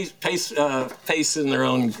face in their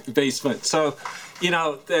own basement. So,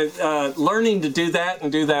 learning to do that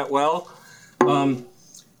and do that well.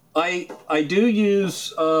 I do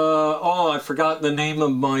use, I forgot the name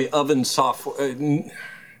of my oven software,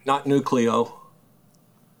 not Nucleo.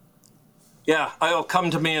 Yeah, it'll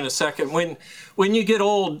come to me in a second. When you get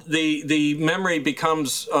old, the memory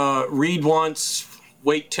becomes read once,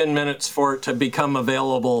 wait 10 minutes for it to become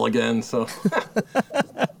available again. So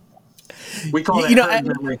we call it herd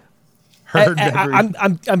memory. Herd memory.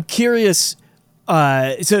 I'm curious.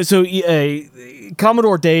 So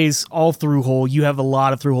Commodore days all through hole. You have a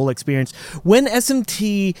lot of through hole experience. When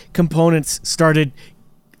SMT components started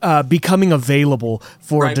becoming available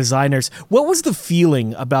for designers, what was the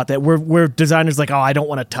feeling about that? Were designers like, oh, I don't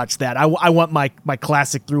want to touch that. I want my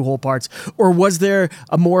classic through hole parts, or was there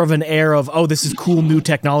a more of an air of, oh, this is cool new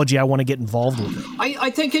technology, I want to get involved with it? I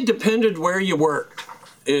think it depended where you worked.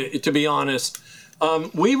 To be honest,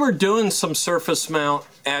 we were doing some surface mount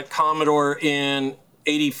at Commodore in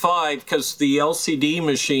 '85 because the LCD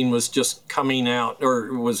machine was just coming out,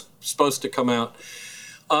 or was supposed to come out.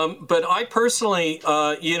 But I personally,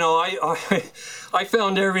 I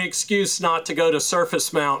found every excuse not to go to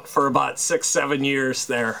surface mount for about 6-7 years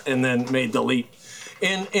there, and then made the leap.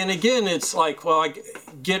 And again, it's like, well, I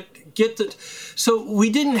get the. So we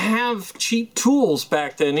didn't have cheap tools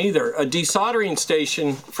back then either. A desoldering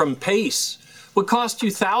station from Pace would cost you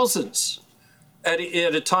thousands at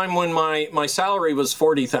a time when my salary was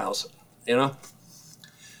 $40,000.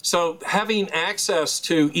 So having access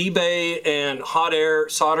to eBay and hot air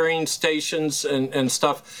soldering stations and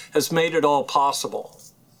stuff has made it all possible.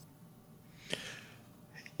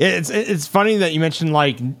 It's funny that you mentioned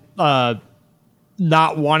like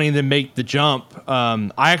not wanting to make the jump. I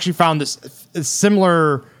actually found this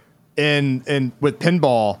similar in with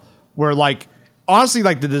pinball, where like honestly,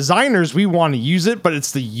 like the designers, we want to use it, but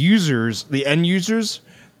it's the users, the end users,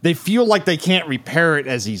 they feel like they can't repair it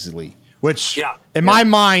as easily. Which, in my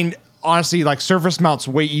mind, honestly, like surface mount's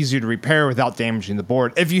way easier to repair without damaging the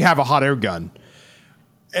board if you have a hot air gun.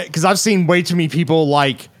 Because I've seen way too many people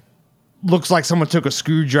like looks like someone took a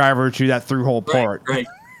screwdriver to that through hole part. Right.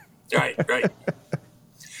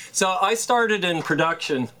 So I started in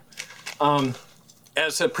production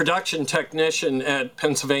as a production technician at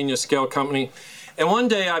Pennsylvania Scale Company, and one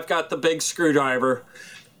day I've got the big screwdriver,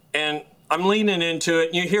 and I'm leaning into it,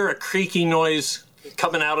 and you hear a creaking noise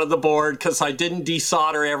coming out of the board because I didn't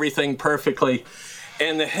desolder everything perfectly.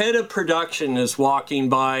 And the head of production is walking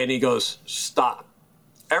by and he goes, "Stop.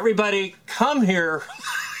 Everybody come here."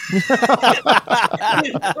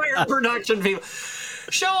 The entire production people.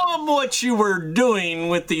 show them what you were doing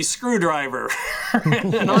with the screwdriver.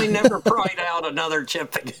 And I never pried out another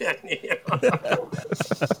chip again. You know?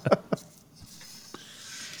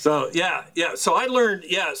 So I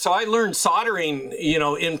learned soldering,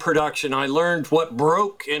 in production. I learned what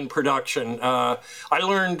broke in production. I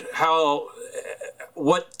learned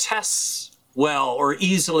what tests well or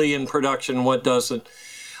easily in production, what doesn't.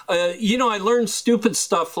 I learned stupid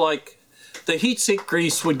stuff like the heatsink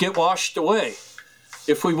grease would get washed away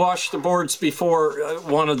if we washed the boards before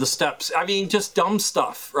one of the steps. I mean, just dumb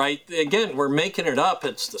stuff, right? Again, we're making it up.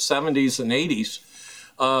 It's the 70s and 80s.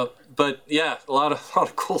 But yeah, a lot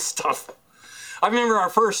of cool stuff. I remember our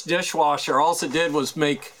first dishwasher, all it did was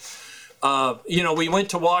make, we went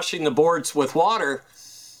to washing the boards with water.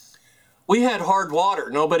 We had hard water.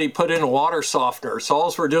 Nobody put in a water softener. So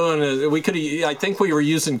all we're doing is I think we were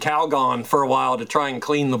using Calgon for a while to try and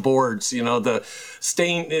clean the boards, the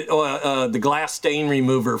stain, the glass stain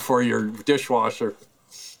remover for your dishwasher.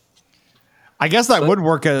 I guess that would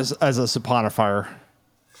work as a saponifier.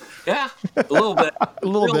 Yeah, a little bit. A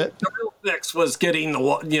little bit. The real fix was getting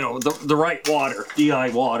the right water,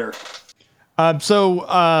 DI water.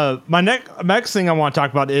 So my next thing I want to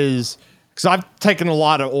talk about is, because I've taken a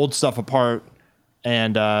lot of old stuff apart,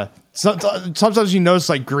 and sometimes you notice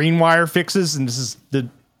like green wire fixes, and this is the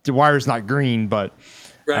wire's not green, but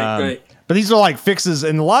right. But these are like fixes,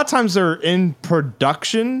 and a lot of times they're in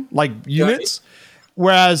production, like units,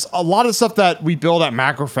 whereas a lot of stuff that we build at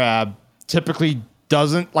Macrofab typically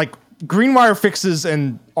doesn't. Like green wire fixes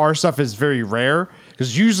and our stuff is very rare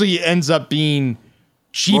because usually it ends up being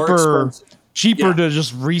cheaper to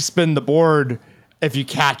just respin the board if you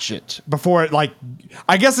catch it before it. Like,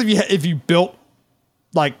 I guess if you built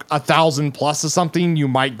like 1,000 plus or something, you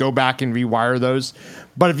might go back and rewire those.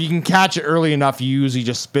 But if you can catch it early enough, you usually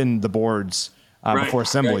just spin the boards before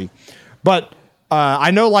assembly. Right. But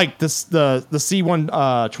I know like the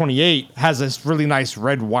C128 has this really nice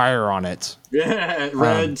red wire on it. Yeah,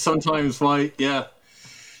 red, sometimes white. Yeah.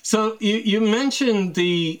 So you mentioned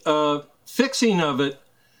the fixing of it.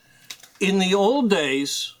 In the old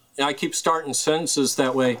days, I keep starting sentences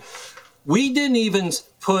that way, we didn't even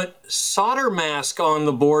put solder mask on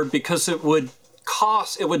the board because it would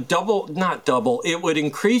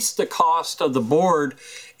increase the cost of the board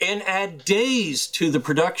and add days to the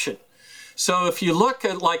production. So if you look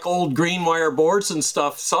at like old green wire boards and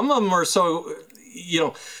stuff, some of them are so,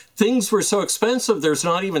 things were so expensive, there's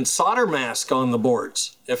not even solder mask on the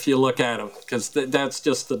boards if you look at them, because that's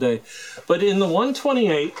just the day. But in the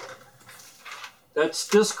 128, that's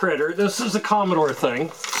this critter. This is a Commodore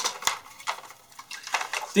thing.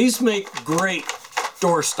 These make great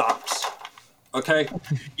door stops. Okay,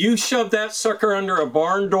 you shove that sucker under a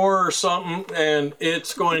barn door or something, and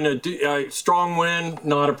it's going to do strong wind,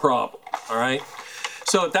 not a problem. All right,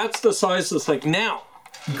 so that's the size of this thing. Now,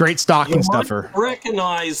 great stocking stuffer.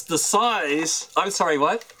 Recognize the size. I'm sorry,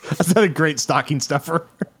 what? I said a great stocking stuffer.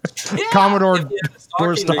 Yeah, Commodore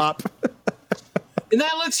door stop. And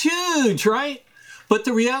that looks huge, right? But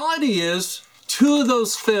the reality is, 2 of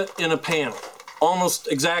those fit in a panel, almost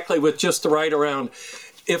exactly with just the right around.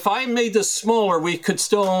 If I made this smaller, we could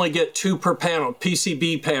still only get 2 per panel,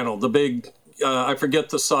 PCB panel, the big, I forget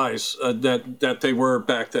the size that they were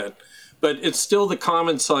back then. But it's still the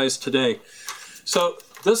common size today. So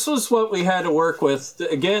this was what we had to work with.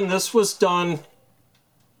 Again, this was done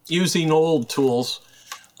using old tools.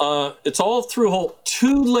 It's all through-hole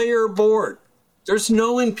 2-layer board. There's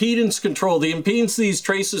no impedance control. The impedance of these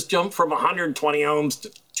traces jump from 120 ohms to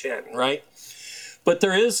 10, right? But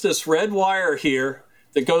there is this red wire here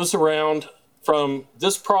that goes around from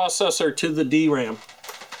this processor to the DRAM.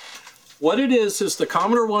 What it is the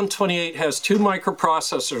Commodore 128 has 2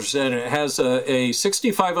 microprocessors in it. It has a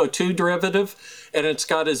 6502 derivative, and it's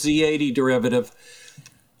got a Z80 derivative.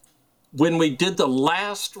 When we did the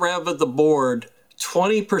last rev of the board,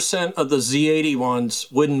 20% of the Z80 ones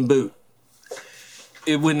wouldn't boot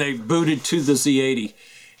when they booted to the Z80.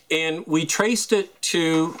 And we traced it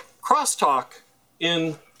to crosstalk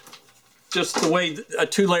in just the way a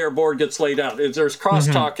 2-layer board gets laid out. There's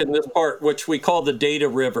crosstalk in this part, which we call the data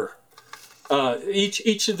river.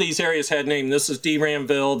 Each of these areas had a name. This is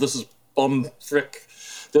DRAMville. This is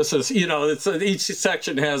Bumfrick. This is, each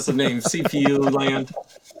section has a name. CPU land.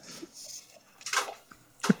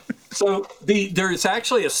 So there's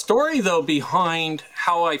actually a story, though, behind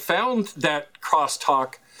how I found that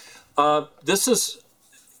crosstalk.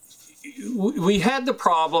 We had the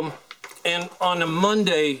problem, and on a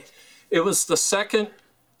Monday, it was the second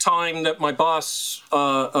time that my boss,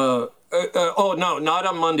 not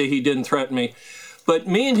on Monday, he didn't threaten me. But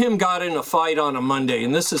me and him got in a fight on a Monday,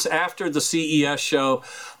 and this is after the CES show.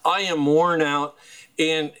 I am worn out,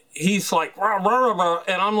 and he's like, rah, rah, rah, rah,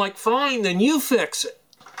 and I'm like, fine, then you fix it,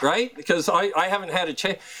 right? Because I haven't had a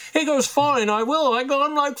chance. He goes, fine, I will.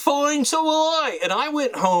 I'm like, fine, so will I. And I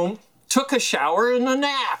went home, took a shower and a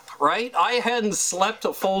nap, right? I hadn't slept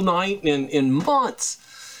a full night in months.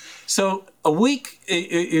 So a week,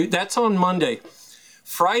 that's on Monday.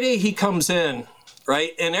 Friday, he comes in,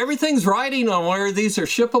 right? And everything's riding on whether these are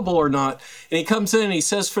shippable or not. And he comes in and he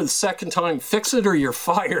says for the second time, fix it or you're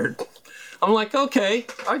fired. I'm like, okay.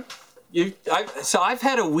 So I've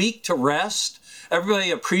had a week to rest.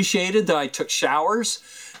 Everybody appreciated that I took showers.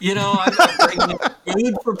 You know, I'm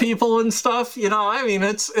bringing food for people and stuff. You know, I mean,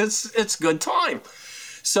 it's good time.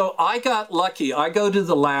 So I got lucky. I go to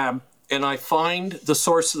the lab and I find the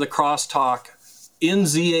source of the crosstalk in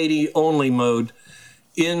Z80 only mode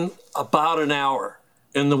in about an hour.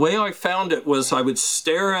 And the way I found it was I would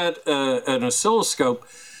stare at an oscilloscope.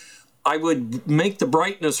 I would make the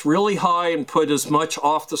brightness really high and put as much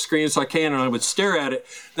off the screen as I can, and I would stare at it.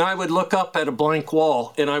 Then I would look up at a blank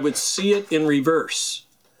wall, and I would see it in reverse.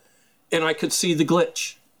 And I could see the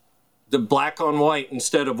glitch, the black on white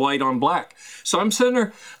instead of white on black. So I'm sitting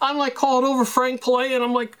there, I'm like called over Frank Play, and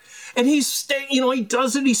I'm like, and he's he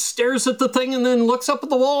does it, he stares at the thing and then looks up at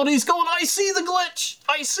the wall and he's going, I see the glitch,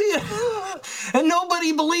 I see it. And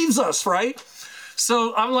nobody believes us, right?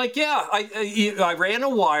 So I'm like, yeah, I ran a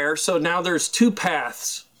wire, so now there's two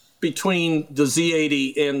paths between the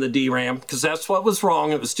Z80 and the DRAM, because that's what was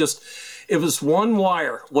wrong. It was one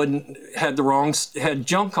wire had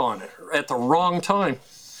junk on it at the wrong time.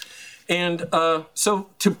 And so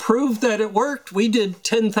to prove that it worked, we did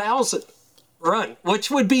 10,000 run,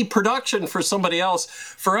 which would be production for somebody else.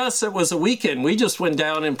 For us, it was a weekend. We just went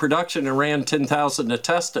down in production and ran 10,000 to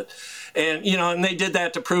test it. And, and they did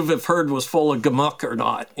that to prove if Herd was full of gamuk or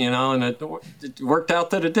not, and it worked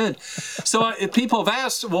out that it did. So people have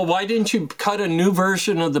asked, well, why didn't you cut a new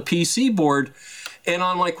version of the PC board? And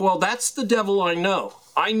I'm like, well, that's the devil I know.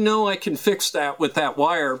 I know I can fix that with that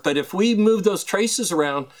wire, but if we move those traces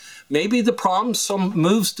around, maybe the problem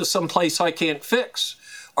moves to some place I can't fix.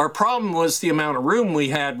 Our problem was the amount of room we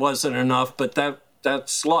had wasn't enough, but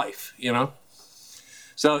that's life,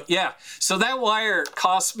 So, yeah. So that wire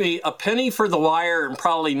cost me a penny for the wire and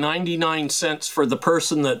probably 99 cents for the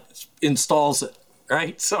person that installs it,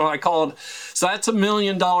 right? So so that's $1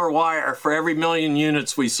 million wire. For every 1,000,000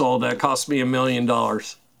 units we sold, that cost me $1 million.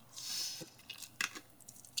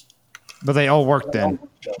 But they all worked then.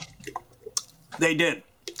 They did.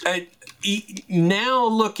 Now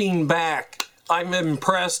looking back, I'm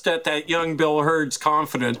impressed at that young Bill Herd's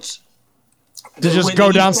confidence. To just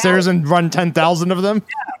go downstairs and run 10,000 of them?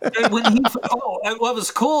 Yeah. What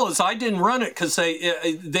was cool is I didn't run it because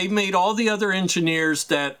they made all the other engineers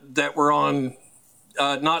that were on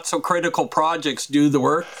not so critical projects do the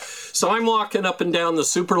work. So I'm walking up and down the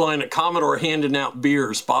super line at Commodore handing out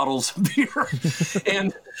bottles of beer.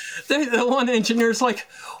 And the one engineer's like,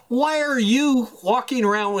 why are you walking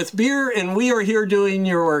around with beer and we are here doing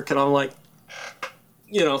your work? And I'm like,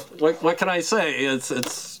 what can I say?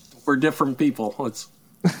 We're different people.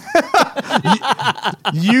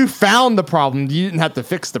 You found the problem. You didn't have to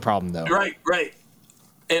fix the problem, though. Right.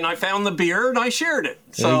 And I found the beer and I shared it.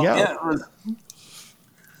 There you go. Yeah.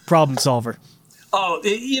 Problem solver. Oh,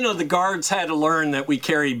 the guards had to learn that we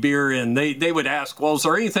carry beer in. They would ask, well, is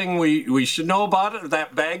there anything we should know about it?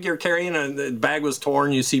 That bag you're carrying, and the bag was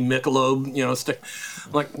torn. You see Michelob,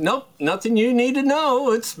 I'm like, nope, nothing you need to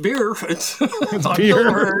know. It's beer. It's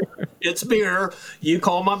beer. It's beer. You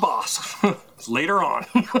call my boss later on.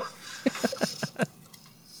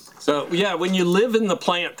 So, yeah, when you live in the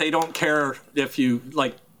plant, they don't care if you,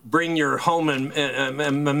 bring your home and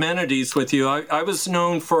amenities with you. I was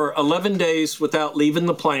known for 11 days without leaving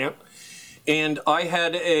the plant, and I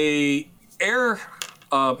had a air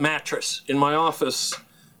mattress in my office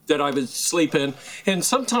that I would sleep in, and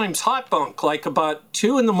sometimes hot bunk. Like about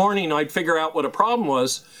 2 a.m, I'd figure out what a problem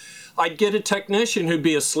was. I'd get a technician who'd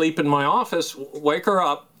be asleep in my office, wake her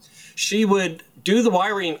up. She would do the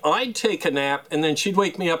wiring, I'd take a nap, and then she'd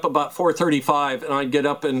wake me up about 4:35, and I'd get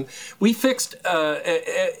up, and we fixed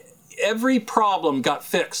every problem got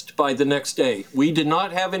fixed by the next day. We did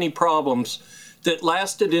not have any problems that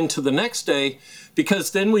lasted into the next day, because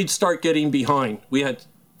then we'd start getting behind. We had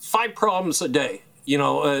 5 problems a day,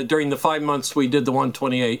 during the 5 months we did the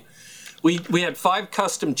 128. We had 5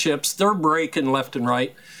 custom chips. They're breaking left and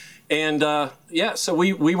right. And, so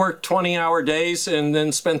we worked 20-hour days and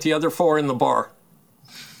then spent the other 4 in the bar.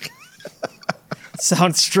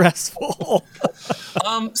 sounds stressful.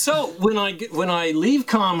 So when I leave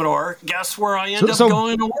Commodore, guess where I end up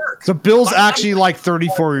going to work? So Bill's actually like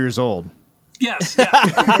 34 years old. Yes. Yeah.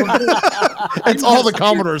 It's all the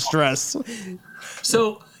Commodore stress.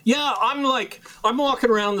 So yeah, I'm walking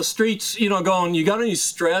around the streets, going, you got any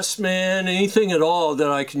stress, man? Anything at all that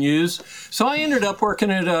I can use? So I ended up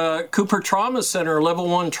working at a Cooper Trauma Center, Level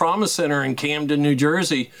 1 Trauma Center in Camden, New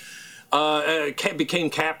Jersey. Became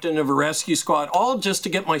captain of a rescue squad, all just to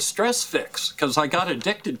get my stress fixed because I got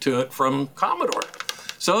addicted to it from Commodore.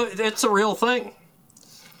 So it's a real thing.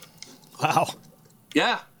 Wow.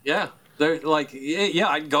 Yeah. They're like, yeah,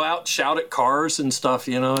 I'd go out and shout at cars and stuff,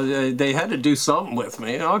 They had to do something with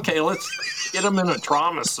me. Okay, let's get them in a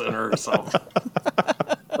trauma center or something.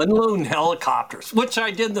 Unloading helicopters, which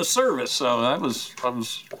I did in the service, so I was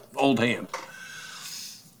old hand.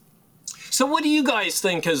 So what do you guys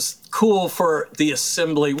think is cool for the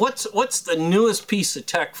assembly? What's the newest piece of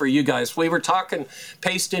tech for you guys? We were talking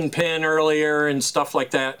paste and pen earlier and stuff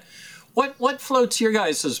like that. What floats your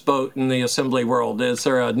guys' boat in the assembly world? Is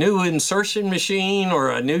there a new insertion machine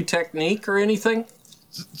or a new technique or anything?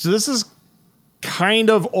 So this is kind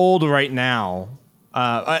of old right now.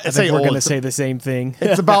 I think we're going to say the same thing.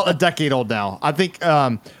 It's about a decade old now, I think.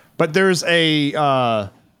 But there's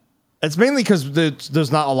it's mainly because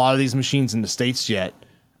there's not a lot of these machines in the States yet.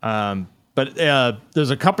 But there's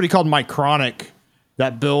a company called Micronic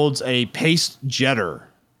that builds a paste jetter.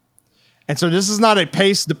 And so this is not a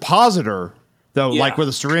paste depositor, though, like with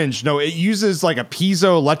a syringe. No, it uses like a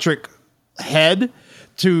piezoelectric head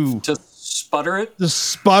to sputter it? To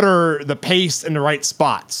sputter the paste in the right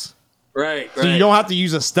spots. Right. So you don't have to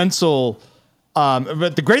use a stencil.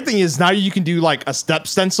 But the great thing is now you can do like a step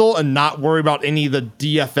stencil and not worry about any of the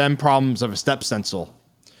DFM problems of a step stencil.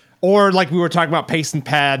 Or like we were talking about paste and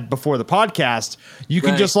pad before the podcast, you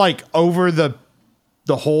can just like over the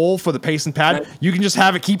hole for the paste and pad, you can just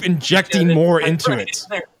have it keep injecting more into it.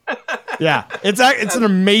 Yeah, it's an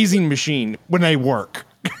amazing machine when they work.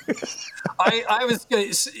 I was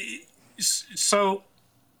going so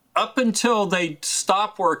up until they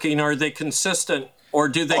stop working, are they consistent? Or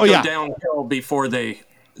do they go downhill before they?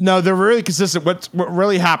 No, they're really consistent. What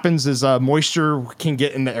really happens is moisture can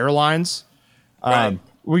get in the airlines.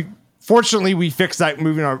 We fixed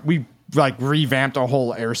that we revamped our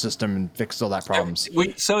whole air system and fixed all that problems.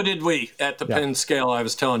 So did we at the Penn scale I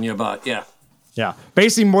was telling you about. Yeah.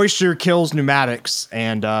 Basically, moisture kills pneumatics,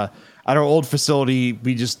 and at our old facility,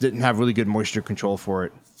 we just didn't have really good moisture control for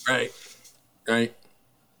it. Right. But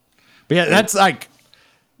yeah, that's like.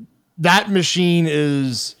 That machine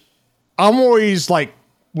is, I'm always like,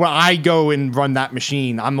 when I go and run that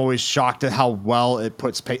machine, I'm always shocked at how well it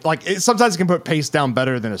puts paste. Like sometimes it can put paste down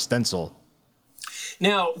better than a stencil.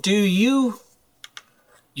 Now, do you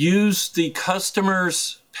use the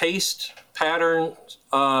customer's paste pattern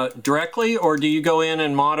directly, or do you go in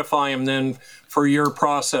and modify them then for your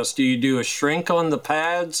process? Do you do a shrink on the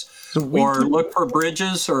pads or look for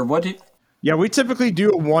bridges or what? Yeah, we typically do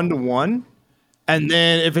a 1-to-1. And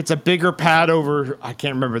then if it's a bigger pad over, I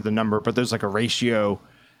can't remember the number, but there's like a ratio.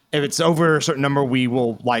 If it's over a certain number, we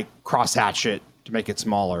will like cross hatch it to make it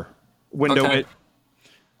smaller, window it.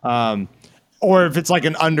 Or if it's like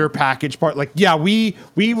an under package part, like, we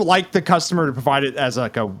like the customer to provide it as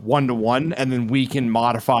like a 1-to-1, and then we can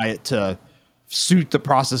modify it to suit the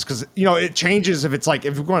process. Cause it changes if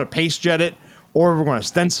we're going to paste jet it or if we're going to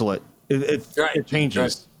stencil it, it changes.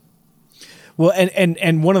 Right. Well,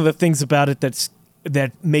 and one of the things about it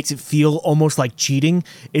that makes it feel almost like cheating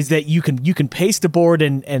is that you can paste the board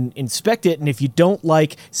and inspect it, and if you don't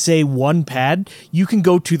like, say, one pad, you can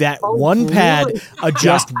go to that one pad,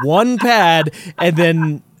 adjust one pad, and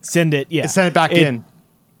then send it. Yeah, send it back in.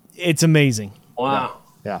 It's amazing. Wow.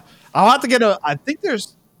 Yeah. I'll have to get I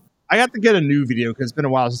got to get a new video because it's been a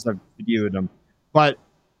while since I've videoed them, but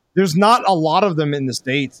there's not a lot of them in the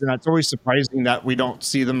States, and it's always surprising that we don't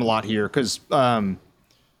see them a lot here because,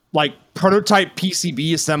 like prototype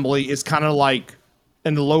PCB assembly is kind of like,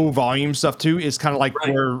 and the low volume stuff too, is kind of like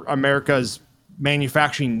where America's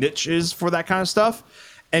manufacturing niche is for that kind of stuff.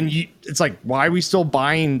 And it's like, why are we still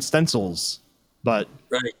buying stencils? But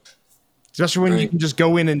especially when you can just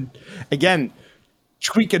go in and again,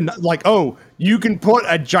 tweak and like, you can put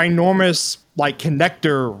a ginormous like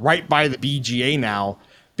connector right by the BGA now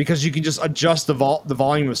because you can just adjust the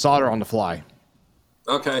volume of solder on the fly.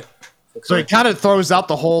 Okay. So it kind of throws out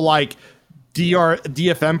the whole like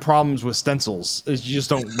DFM problems with stencils. Is you just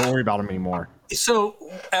don't worry about them anymore. So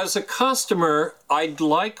as a customer, I'd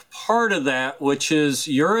like part of that, which is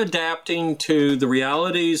you're adapting to the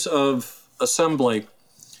realities of assembly.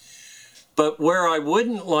 But where I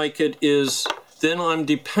wouldn't like it is then I'm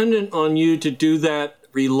dependent on you to do that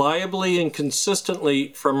reliably and consistently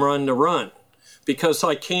from run to run, because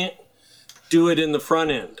I can't do it in the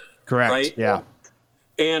front end. Correct. Right? Yeah.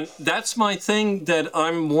 And that's my thing that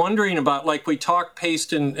I'm wondering about. Like we talked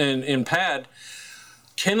paste and pad.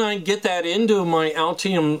 Can I get that into my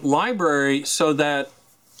Altium library so that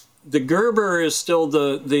the Gerber is still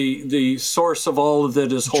the source of all of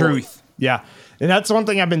it is holy? Truth. Yeah. And that's one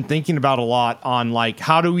thing I've been thinking about a lot on, like,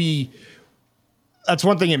 how do we, that's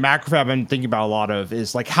one thing in Macrofab I've been thinking about a lot of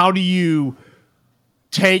is, like, how do you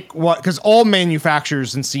take what, because all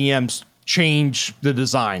manufacturers and CMs change the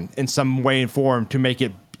design in some way and form to make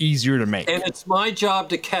it easier to make. And it's my job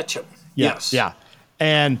to catch them. Yes. Yeah.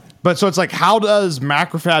 But so it's like, how does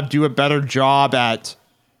Macrofab do a better job at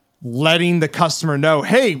letting the customer know,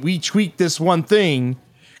 hey, we tweaked this one thing,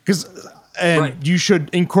 you should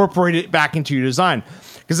incorporate it back into your design.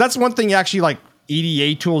 Because that's one thing actually, like,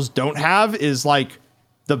 EDA tools don't have is, like,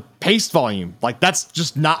 the paste volume. Like, that's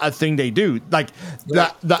just not a thing they do. Like,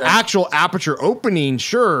 the actual aperture opening,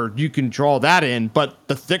 sure, you can draw that in, but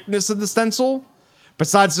the thickness of the stencil,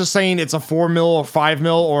 besides just saying it's a 4 mil or 5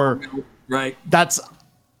 mil or that's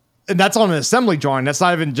on an assembly drawing. That's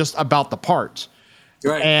not even just about the part.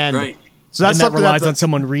 Right. So that's something that relies on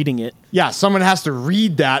someone reading it. Yeah, someone has to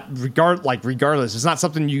read that regardless. It's not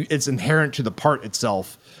something it's inherent to the part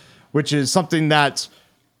itself, which is something that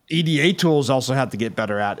EDA tools also have to get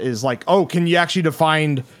better at, is like, oh, can you actually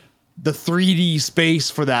define the 3D space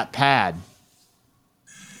for that pad?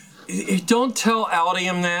 Don't tell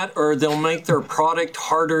Altium that, or they'll make their product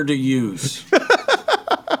harder to use.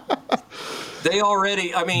 They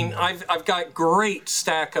already, I mean, I've got great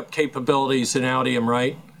stack up capabilities in Altium,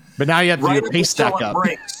 right? But now you have to do a paste stack up.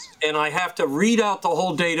 And I have to read out the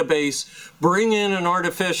whole database, bring in an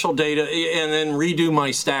artificial data, and then redo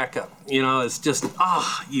my stack up. You know, it's just,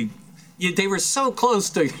 they were so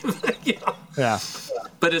close to, you know. Yeah.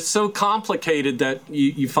 But it's so complicated that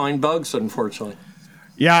you find bugs, unfortunately.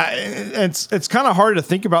 Yeah, it's kind of hard to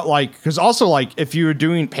think about, like, because also, like, if you were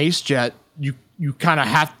doing PasteJet, you kind of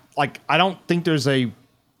have, like, I don't think there's a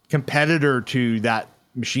competitor to that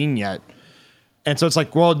machine yet. And so it's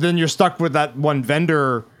like, well, then you're stuck with that one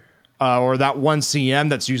vendor or that one CM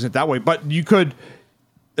that's using it that way. But you could,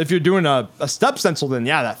 if you're doing a step stencil, then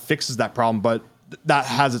yeah, that fixes that problem. But that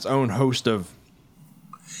has its own host of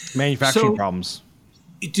manufacturing problems.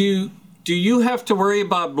 Do you have to worry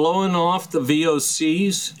about blowing off the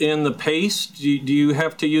VOCs in the paste? Do you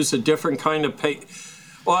have to use a different kind of paste?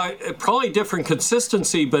 Well, probably different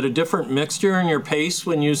consistency, but a different mixture in your paste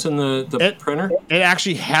when using the printer? It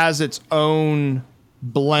actually has its own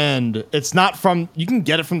blend. It's not from, you can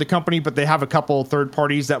get it from the company, but they have a couple third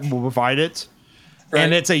parties that will provide it. Right.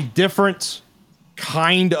 And it's a different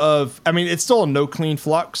kind of, I mean, it's still a no clean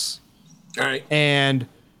flux. All right.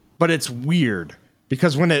 But it's weird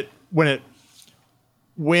because when it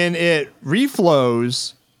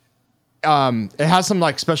reflows, it has some,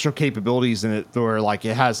 like, special capabilities in it where, like,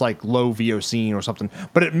 it has, like, low VOC or something,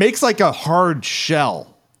 but it makes, like, a hard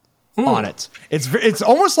shell on it. It's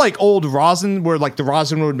almost like old rosin, where, like, the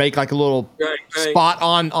rosin would make, like, a little spot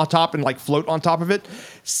on top and, like, float on top of it.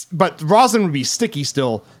 But the rosin would be sticky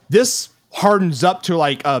still. This hardens up to,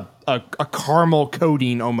 like, a caramel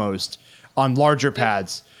coating almost on larger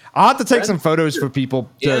pads. I'll have to take some photos for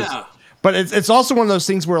people. But it's also one of those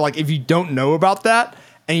things where, like, if you don't know about that,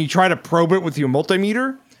 and you try to probe it with your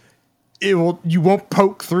multimeter, you won't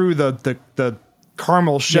poke through the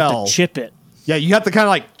caramel shell. You have to chip it. Yeah, you have to kind of,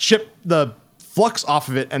 like, chip the flux off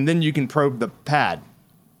of it, and then you can probe the pad.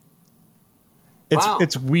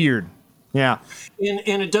 It's weird. Yeah.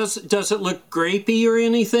 And it does it look grapey or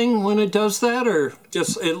anything when it does that, or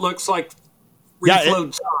just it looks like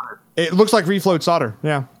reflowed solder? It looks like reflowed solder.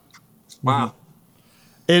 Yeah. Wow. Mm-hmm.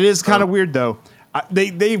 It is kind of weird though.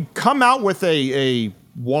 They've come out with a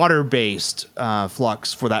water-based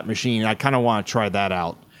flux for that machine. I kind of want to try that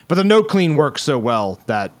out. But the no clean works so well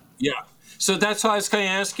that... Yeah. So that's why I was going to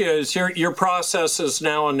ask you, is your process is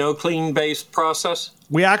now a no clean based process?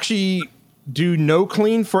 We actually do no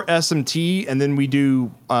clean for SMT, and then we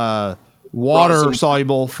do water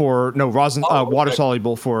soluble for water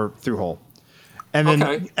soluble for through hole. And then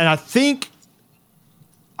and I think,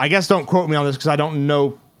 I guess don't quote me on this because I don't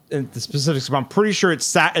know the specifics, but I'm pretty sure it's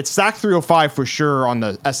SAC 305 for sure on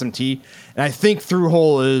the SMT, and I think through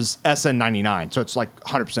hole is SN99, so it's like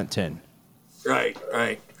 100% tin. Right.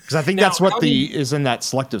 Because I think now, that's what is in that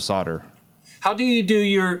selective solder. How do you do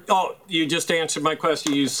your? Oh, you just answered my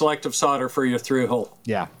question. You use selective solder for your through hole.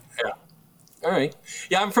 Yeah. All right.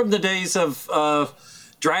 Yeah, I'm from the days of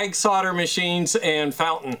drag solder machines and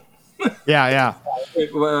fountain. Yeah.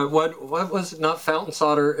 What was it? Not fountain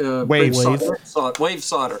solder. Wave solder. Wave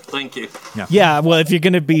solder. Thank you. Yeah, well, if you're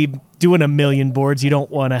going to be doing a million boards, you don't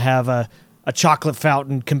want to have a chocolate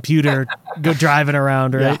fountain computer go driving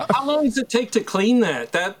around, right? Yeah. How long does it take to clean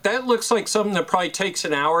that? That looks like something that probably takes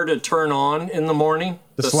an hour to turn on in the morning.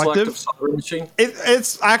 The selective solder machine.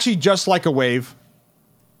 It's actually just like a wave.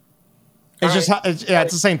 It's just it's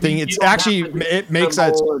the same thing. It actually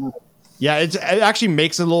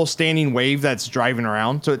makes a little standing wave that's driving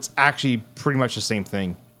around. So it's actually pretty much the same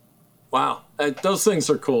thing. Wow, those things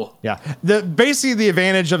are cool. Yeah. Basically the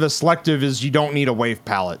advantage of the selective is you don't need a wave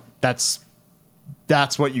palette. That's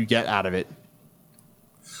what you get out of it.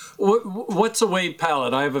 What's a wave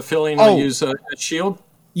palette? I have a feeling I use a shield.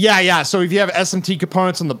 Yeah. So if you have SMT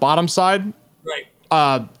components on the bottom side, right,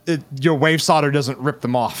 your wave solder doesn't rip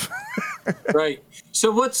them off. Right.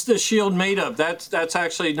 So what's the shield made of? That's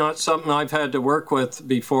actually not something I've had to work with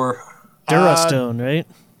before. Durastone, right?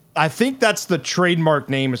 I think that's the trademark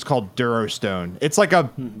name. It's called Durastone. It's like a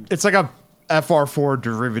FR4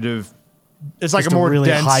 derivative. It's like Just a more really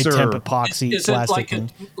denser, high temp epoxy Is plastic.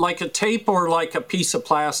 it like a tape or like a piece of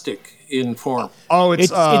plastic in form? Oh,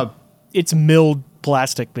 it's milled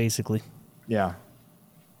plastic, basically. Yeah.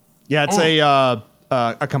 It's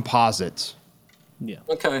a composite. Yeah.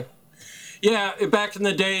 Okay. Yeah, back in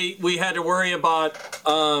the day, we had to worry about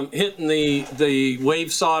hitting the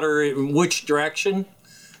wave solder in which direction,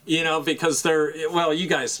 because you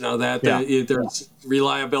guys know that. Yeah. There's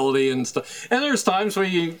reliability and stuff. And there's times where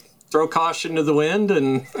you throw caution to the wind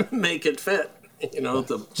and make it fit,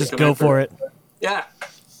 Just go for it. Yeah.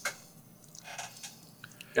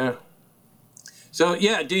 Yeah. So,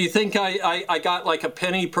 do you think I got like a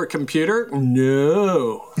penny per computer?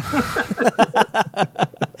 No.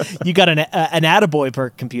 You got an attaboy per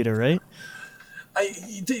computer, right?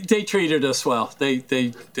 They treated us well. They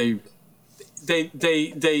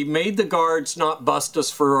made the guards not bust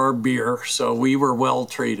us for our beer, so we were well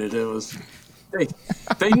treated. It was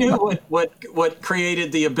they knew what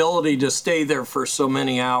created the ability to stay there for so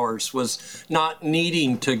many hours was not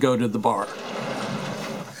needing to go to the bar.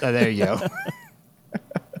 So there you go.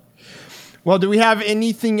 Well, do we have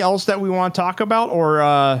anything else that we want to talk about,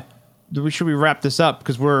 or should we wrap this up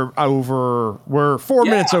because we're 4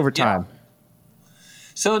 minutes over time?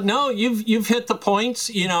 So no, you've hit the points.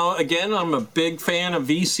 Again, I'm a big fan of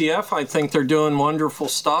VCF. I think they're doing wonderful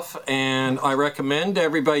stuff, and I recommend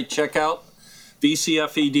everybody check out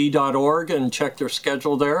vcfed.org and check their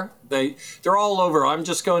schedule there. They're all over. I'm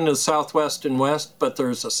just going to the Southwest and West, but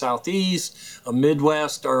there's a Southeast, a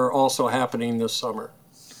Midwest are also happening this summer.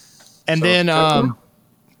 And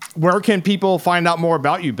where can people find out more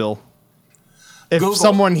about you, Bill? If Google,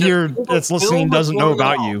 someone here that's listening doesn't know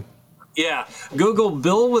about you. Yeah, Google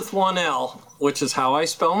Bill with one L, which is how I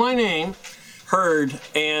spell my name, Hurd,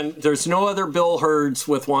 and there's no other Bill Hurds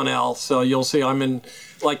with one L, so you'll see I'm in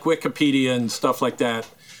like Wikipedia and stuff like that.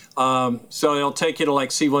 So it'll take you to like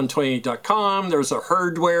c128.com. There's a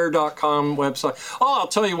herdware.com website. Oh, I'll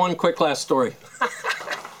tell you one quick last story.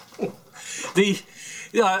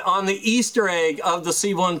 On the Easter egg of the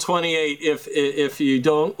C128, if you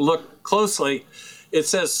don't look closely, it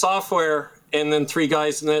says software and then 3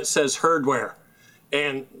 guys, and then it says herdware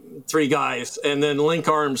and 3 guys, and then link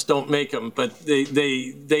arms don't make them, but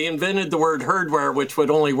they invented the word herdware, which would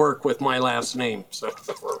only work with my last name, so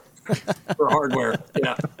for hardware,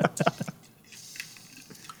 yeah.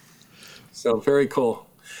 So very cool.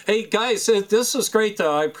 Hey guys, this is great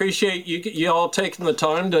though. I appreciate you all taking the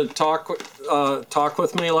time to talk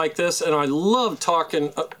with me like this, and I love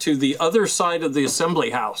talking to the other side of the assembly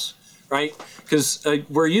house, right? Because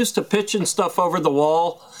we're used to pitching stuff over the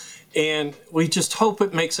wall, and we just hope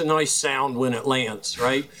it makes a nice sound when it lands,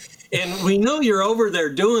 right? And we know you're over there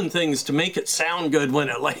doing things to make it sound good when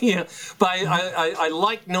it lands. But I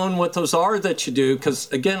like knowing what those are that you do, because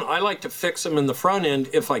again, I like to fix them in the front end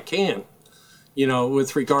if I can.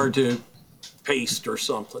 With regard to paste or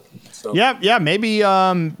something. So. Yeah. Maybe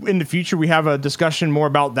in the future we have a discussion more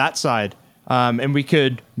about that side, and we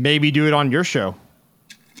could maybe do it on your show.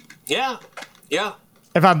 Yeah.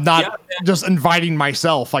 If I'm not just inviting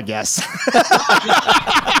myself, I guess. That's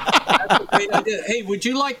a great idea. Hey, would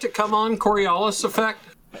you like to come on Coriolis Effect?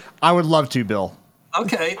 I would love to, Bill.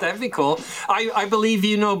 Okay, that'd be cool. I believe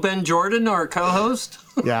you know Ben Jordan, our co-host.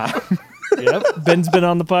 Yeah. Yep. Ben's been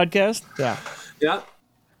on the podcast. Yeah. Yeah.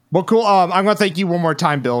 Well, cool. I'm going to thank you one more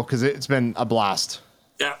time, Bill, because it's been a blast.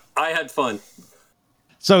 Yeah, I had fun.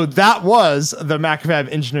 So that was the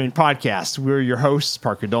MacFab Engineering Podcast. We're your hosts,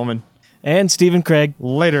 Parker Dolman. And Stephen Craig.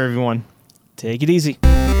 Later, everyone. Take it easy.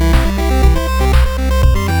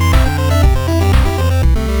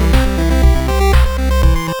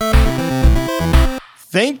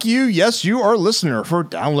 Thank you, yes, you, our listener, for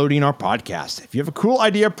downloading our podcast. If you have a cool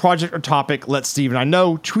idea, project, or topic, let Steve and I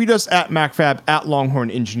know. Tweet us at MacFab, at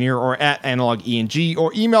Longhorn Engineer, or at AnalogENG,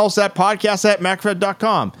 or email us at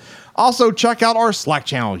podcast@macfab.com. Also, check out our Slack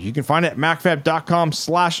channel. You can find it at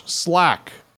macfab.com/Slack.